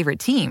watch your favorite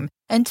team,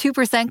 and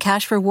 2%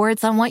 cash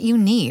rewards on what you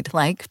need,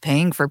 like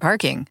paying for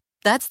parking.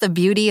 That's the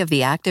beauty of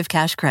the Active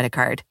Cash Credit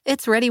Card.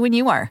 It's ready when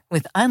you are,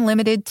 with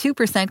unlimited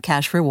 2%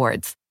 cash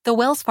rewards. The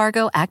Wells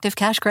Fargo Active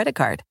Cash Credit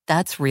Card.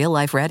 That's real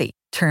life ready.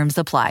 Terms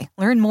apply.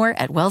 Learn more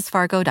at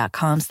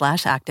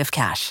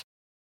wellsfargo.com/activecash.